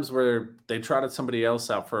of times where they trotted somebody else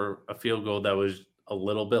out for a field goal that was a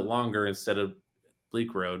little bit longer instead of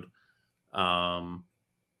Bleak Road.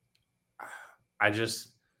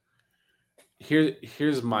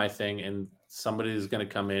 Here's my thing, and somebody's going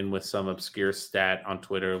to come in with some obscure stat on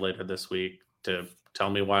Twitter later this week to tell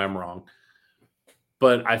me why I'm wrong.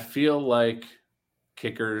 But I feel like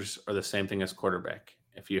kickers are the same thing as quarterback.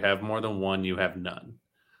 If you have more than one, you have none.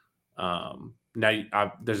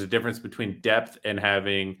 Now, there's a difference between depth and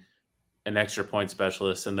having an extra point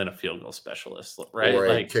specialist and then a field goal specialist, right? Or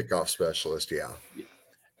a kickoff specialist, yeah.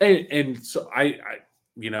 And so I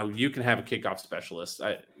you can have a kickoff specialist.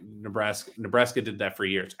 Nebraska did that for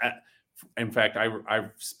years. In fact, I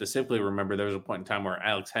specifically remember there was a point in time where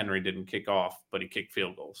Alex Henry didn't kick off, but he kicked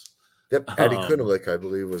field goals. Yep, Eddie Kunelich, I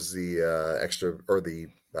believe, was the extra or the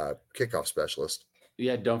kickoff specialist.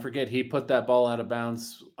 Yeah, don't forget he put that ball out of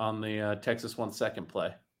bounds on the Texas 1 second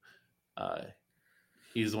play.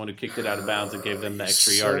 He's the one who kicked it out of bounds and gave them the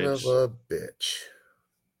extra yardage. Son of a bitch.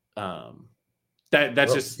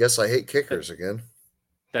 That's just. Guess I hate kickers again.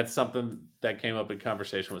 That's something that came up in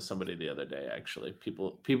conversation with somebody the other day. Actually,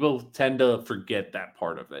 people tend to forget that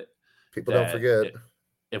part of it. People don't forget.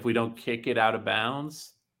 If we don't kick it out of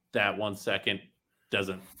bounds, that 1 second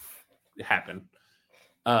doesn't happen.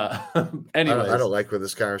 Anyways, I don't like where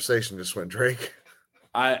this conversation just went, Drake.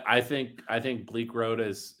 I think Bleak Road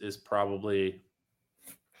is probably.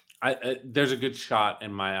 There's a good shot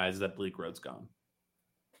in my eyes that Bleak Road's gone.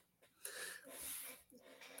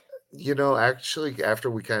 Actually, after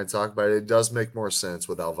we kind of talk about it, it does make more sense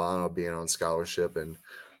with Alvano being on scholarship, and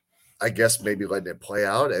I guess maybe letting it play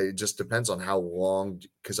out. It just depends on how long,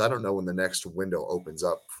 because I don't know when the next window opens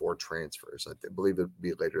up for transfers. I believe it'd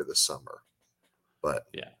be later this summer. But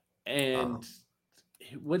yeah, and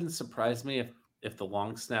it wouldn't surprise me if the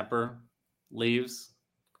long snapper leaves.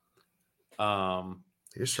 You're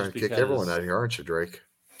just trying to kick everyone out of here, aren't you, Drake?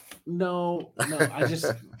 No, I just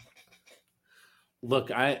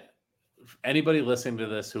look. Anybody listening to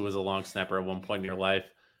this who was a long snapper at one point in your life,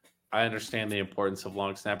 I understand the importance of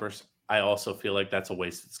long snappers. I also feel like that's a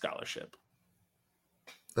wasted scholarship.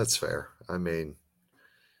 That's fair. I mean,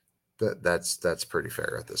 That's pretty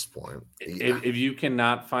fair at this point. Yeah. If you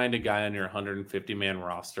cannot find a guy on your 150-man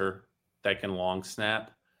roster that can long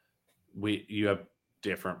snap, you have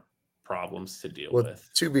different problems to deal with.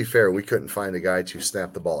 To be fair, we couldn't find a guy to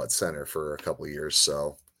snap the ball at center for a couple of years,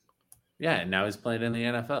 so yeah, and now he's playing in the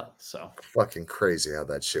NFL. So fucking crazy how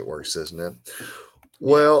that shit works, isn't it?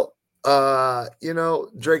 Well,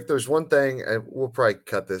 Drake, there's one thing, and we'll probably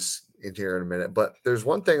cut this in here in a minute, but there's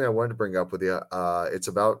one thing I wanted to bring up with you. It's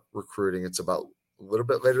about recruiting. It's about a little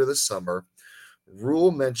bit later this summer.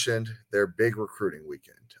 Rule mentioned their big recruiting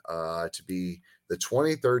weekend to be the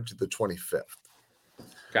 23rd to the 25th.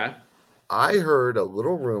 Okay. I heard a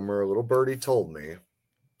little rumor, a little birdie told me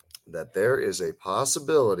that there is a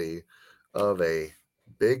possibility of a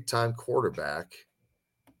big-time quarterback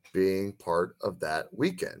being part of that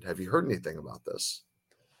weekend. Have you heard anything about this?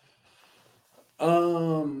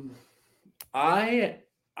 I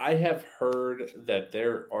have heard that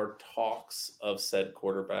there are talks of said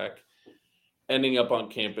quarterback ending up on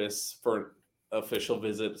campus for an official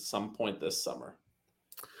visit at some point this summer.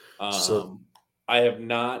 So I have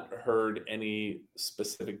not heard any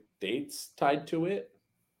specific dates tied to it,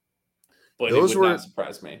 but it would not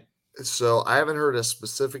surprise me. So I haven't heard a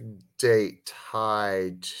specific date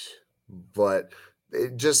tied, but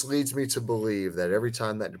it just leads me to believe that every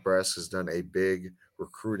time that Nebraska has done a big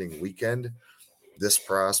recruiting weekend, this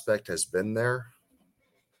prospect has been there.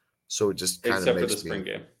 So it just kind of makes except for the spring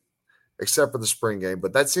game. Except for the spring game,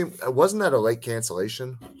 but wasn't that a late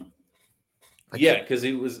cancellation? Yeah, because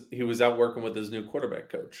he was out working with his new quarterback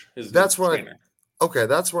coach. That's what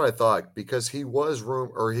I thought, because he was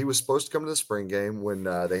supposed to come to the spring game when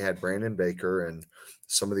they had Brandon Baker and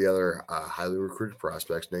some of the other highly recruited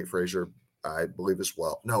prospects. Nate Frazier, I believe, as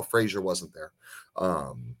well. No, Frazier wasn't there,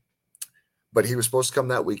 but he was supposed to come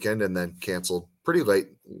that weekend and then canceled pretty late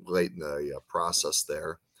in the process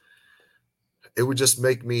there. It would just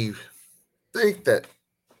make me think that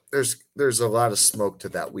there's a lot of smoke to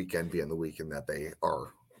that weekend being the weekend that they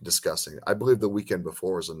are discussing. I believe the weekend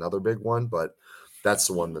before was another big one, but that's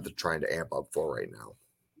the one that they're trying to amp up for right now.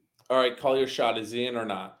 All right, call your shot. Is he in or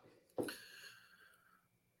not?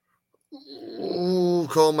 Ooh,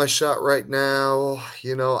 call my shot right now.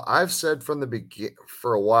 I've said from the beginning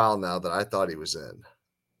for a while now that I thought he was in.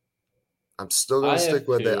 I'm still going to stick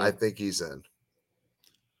with it. I think he's in.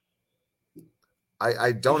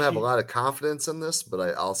 I don't have a lot of confidence in this,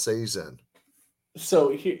 but I'll say he's in.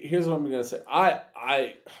 So here's what I'm going to say.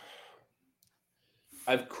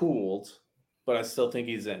 I've cooled, but I still think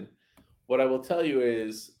he's in. What I will tell you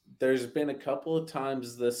is there's been a couple of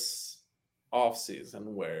times this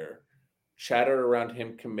offseason where chatter around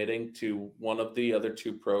him committing to one of the other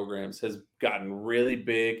two programs has gotten really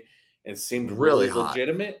big and seemed really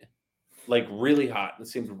legitimate, like really hot, and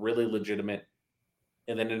seemed really legitimate,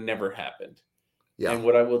 and then it never happened. Yeah. And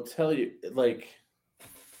what I will tell you,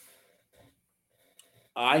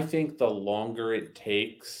 I think the longer it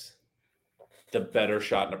takes, the better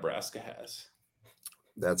shot Nebraska has.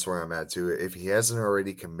 That's where I'm at too. If he hasn't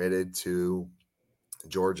already committed to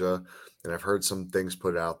Georgia, and I've heard some things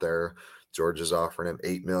put out there, Georgia's offering him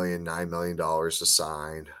 $8 million, $9 million to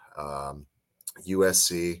sign.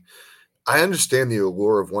 USC. I understand the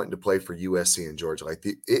allure of wanting to play for USC and Georgia.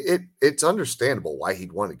 It's understandable why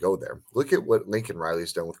he'd want to go there. Look at what Lincoln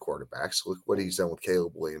Riley's done with quarterbacks. Look what he's done with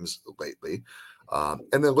Caleb Williams lately. And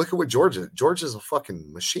then look at what Georgia. Georgia's a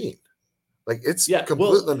fucking machine. It's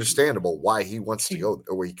completely understandable why he wants to go,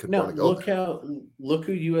 or where he could want to go. Look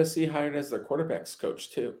who USC hired as their quarterbacks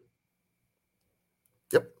coach too.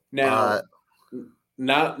 Yep. Now,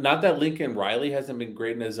 not that Lincoln Riley hasn't been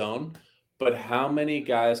great in his own, but how many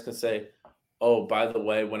guys can say, "Oh, by the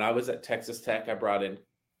way, when I was at Texas Tech, I brought in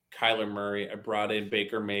Kyler Murray. I brought in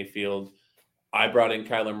Baker Mayfield. I brought in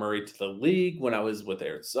Kyler Murray to the league when I was with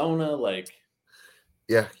Arizona."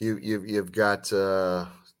 Yeah, you've got.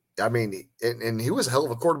 And he was a hell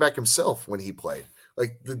of a quarterback himself when he played.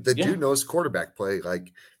 The dude knows quarterback play.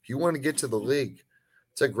 If you want to get to the league,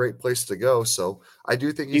 it's a great place to go. So I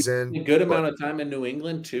do think he's in a good amount of time in New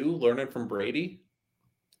England too, learning from Brady.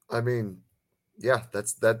 Yeah,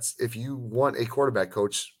 that's if you want a quarterback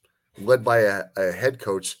coach led by a head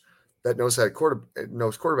coach that knows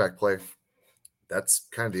quarterback play, that's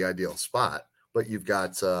kind of the ideal spot. But you've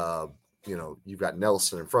got you've got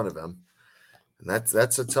Nelson in front of him. And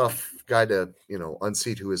that's a tough guy to,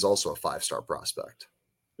 unseat, who is also a 5-star prospect.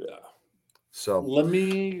 Yeah. So let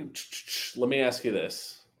me ask you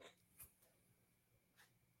this.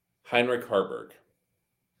 Heinrich Haarberg.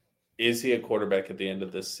 Is he a quarterback at the end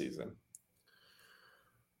of this season?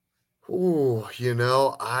 Ooh,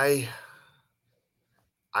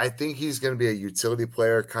 I think he's going to be a utility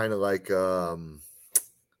player, kind of like,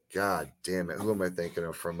 God damn it, who am I thinking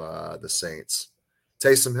of from the Saints?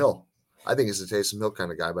 Taysom Hill. I think he's a Taysom Hill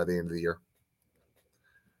kind of guy by the end of the year.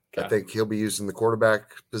 Okay. I think he'll be used in the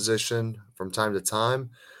quarterback position from time to time,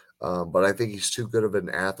 but I think he's too good of an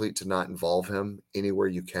athlete to not involve him anywhere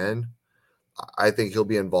you can. I think he'll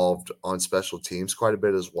be involved on special teams quite a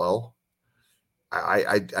bit as well.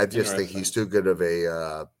 I just think he's too good of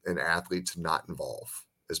an athlete to not involve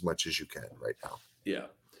as much as you can right now. Yeah.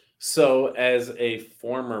 So as a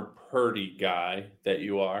former Purdy guy that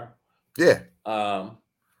you are, yeah.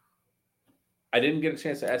 I didn't get a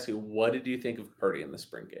chance to ask you, what did you think of Purdy in the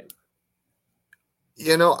spring game?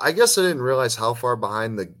 You know, I guess I didn't realize how far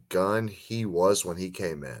behind the gun he was when he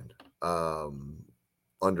came in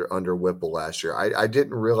under Whipple last year. I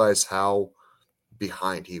didn't realize how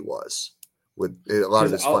behind he was with a lot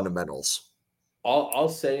of his fundamentals. I'll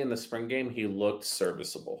say in the spring game, he looked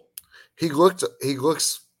serviceable. He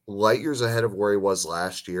looks light years ahead of where he was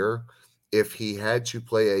last year. If he had to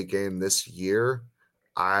play a game this year,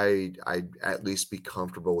 I'd at least be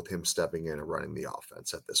comfortable with him stepping in and running the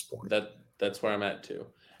offense at this point. That's where I'm at too.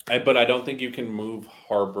 But I don't think you can move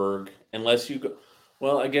Harburg unless you go.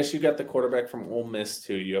 Well, I guess you got the quarterback from Ole Miss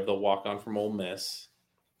too. You have the walk-on from Ole Miss.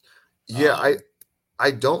 Yeah,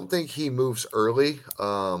 I don't think he moves early.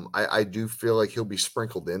 I do feel like he'll be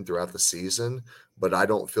sprinkled in throughout the season, but I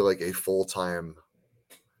don't feel like a full-time.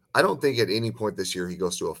 I don't think at any point this year he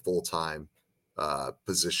goes to a full-time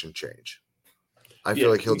position change. I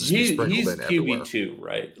feel like he'll just be sprinkled in everywhere. He's QB2,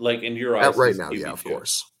 right? Like in your eyes, right now, yeah, of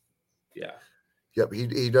course. Yeah. Yep,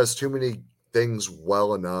 he does too many things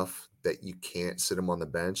well enough that you can't sit him on the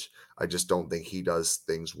bench. I just don't think he does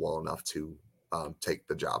things well enough to take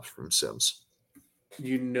the jobs from Sims.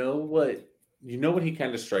 You know what he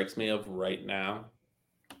kind of strikes me of right now?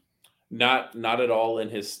 Not at all in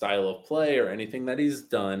his style of play or anything that he's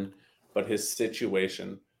done, but his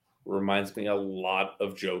situation reminds me a lot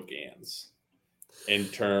of Joe Gans. In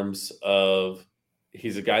terms of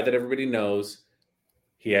he's a guy that everybody knows.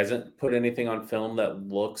 He hasn't put anything on film that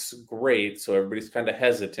looks great, so everybody's kind of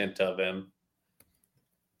hesitant of him.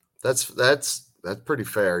 That's pretty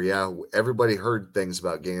fair. Yeah, everybody heard things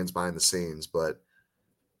about Gans behind the scenes, but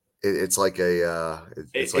it's like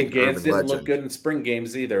it's like Gans didn't look good in spring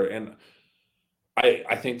games either. And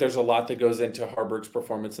I think there's a lot that goes into Harburg's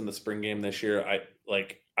performance in the spring game this year.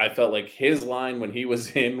 I felt like his line when he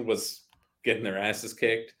was in was getting their asses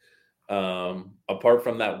kicked. Apart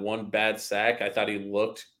from that one bad sack, I thought he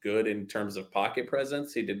looked good in terms of pocket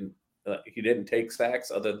presence. He didn't take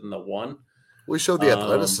sacks other than the one. We showed the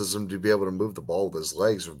athleticism to be able to move the ball with his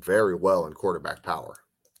legs very well in quarterback power.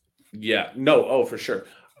 Yeah, no, oh, for sure.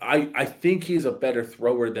 I think he's a better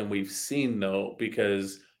thrower than we've seen, though,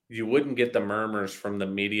 because you wouldn't get the murmurs from the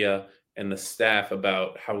media and the staff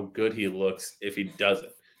about how good he looks if he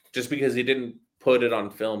doesn't. Just because he didn't put it on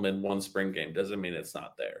film in one spring game doesn't mean it's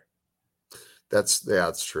not there.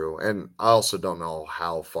 That's true. And I also don't know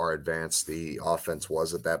how far advanced the offense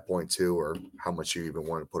was at that point too, or how much you even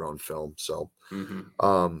want to put on film. So,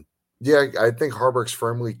 yeah, I think Harburg's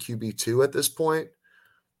firmly QB2 at this point,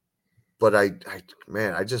 but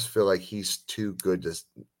I just feel like he's too good to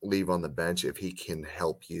leave on the bench if he can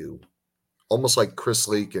help you. Almost like Chris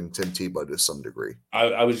Leak and Tim Tebow to some degree.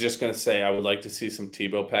 I was just going to say, I would like to see some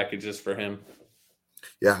Tebow packages for him.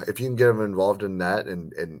 Yeah, if you can get him involved in that,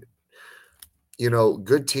 and you know,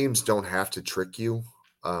 good teams don't have to trick you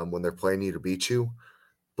when they're playing you to beat you.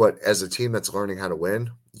 But as a team that's learning how to win,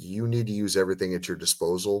 you need to use everything at your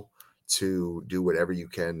disposal to do whatever you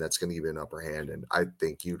can that's going to give you an upper hand. And I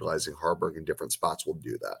think utilizing Harburg in different spots will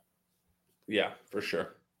do that. Yeah, for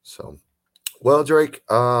sure. So, well, Drake,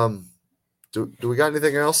 do we got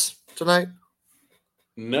anything else tonight?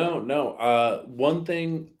 No. One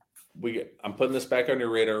thing I'm putting this back on your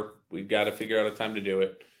radar. We've got to figure out a time to do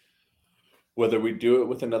it. Whether we do it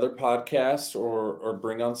with another podcast or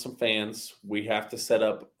bring on some fans, we have to set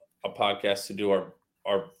up a podcast to do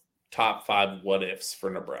our top 5 what ifs for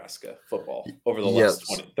Nebraska football over the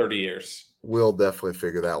last 30 years. We'll definitely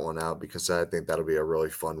figure that one out because I think that'll be a really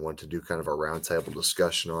fun one to do kind of a roundtable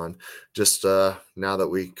discussion on. Just now that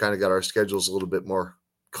we kind of got our schedules a little bit more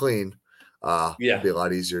clean, it'll be a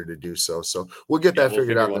lot easier to do so. So we'll get that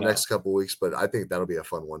figured out in the next couple of weeks, but I think that'll be a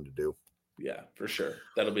fun one to do. Yeah, for sure.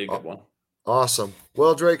 That'll be a good one. Awesome.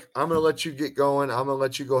 Well, Drake, I'm going to let you get going. I'm going to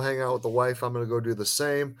let you go hang out with the wife. I'm going to go do the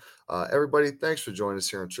same. Everybody, thanks for joining us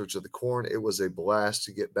here on Church of the Corn. It was a blast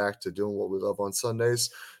to get back to doing what we love on Sundays.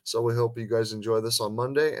 So we hope you guys enjoy this on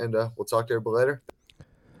Monday, and we'll talk to everybody later.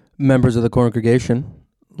 Members of the congregation,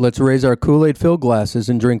 let's raise our Kool-Aid filled glasses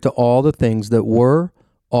and drink to all the things that were,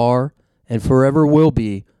 are and forever will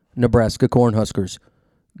be Nebraska Cornhuskers.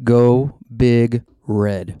 Go Big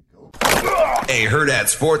Red. A Hurrdat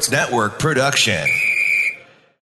Sports Network production.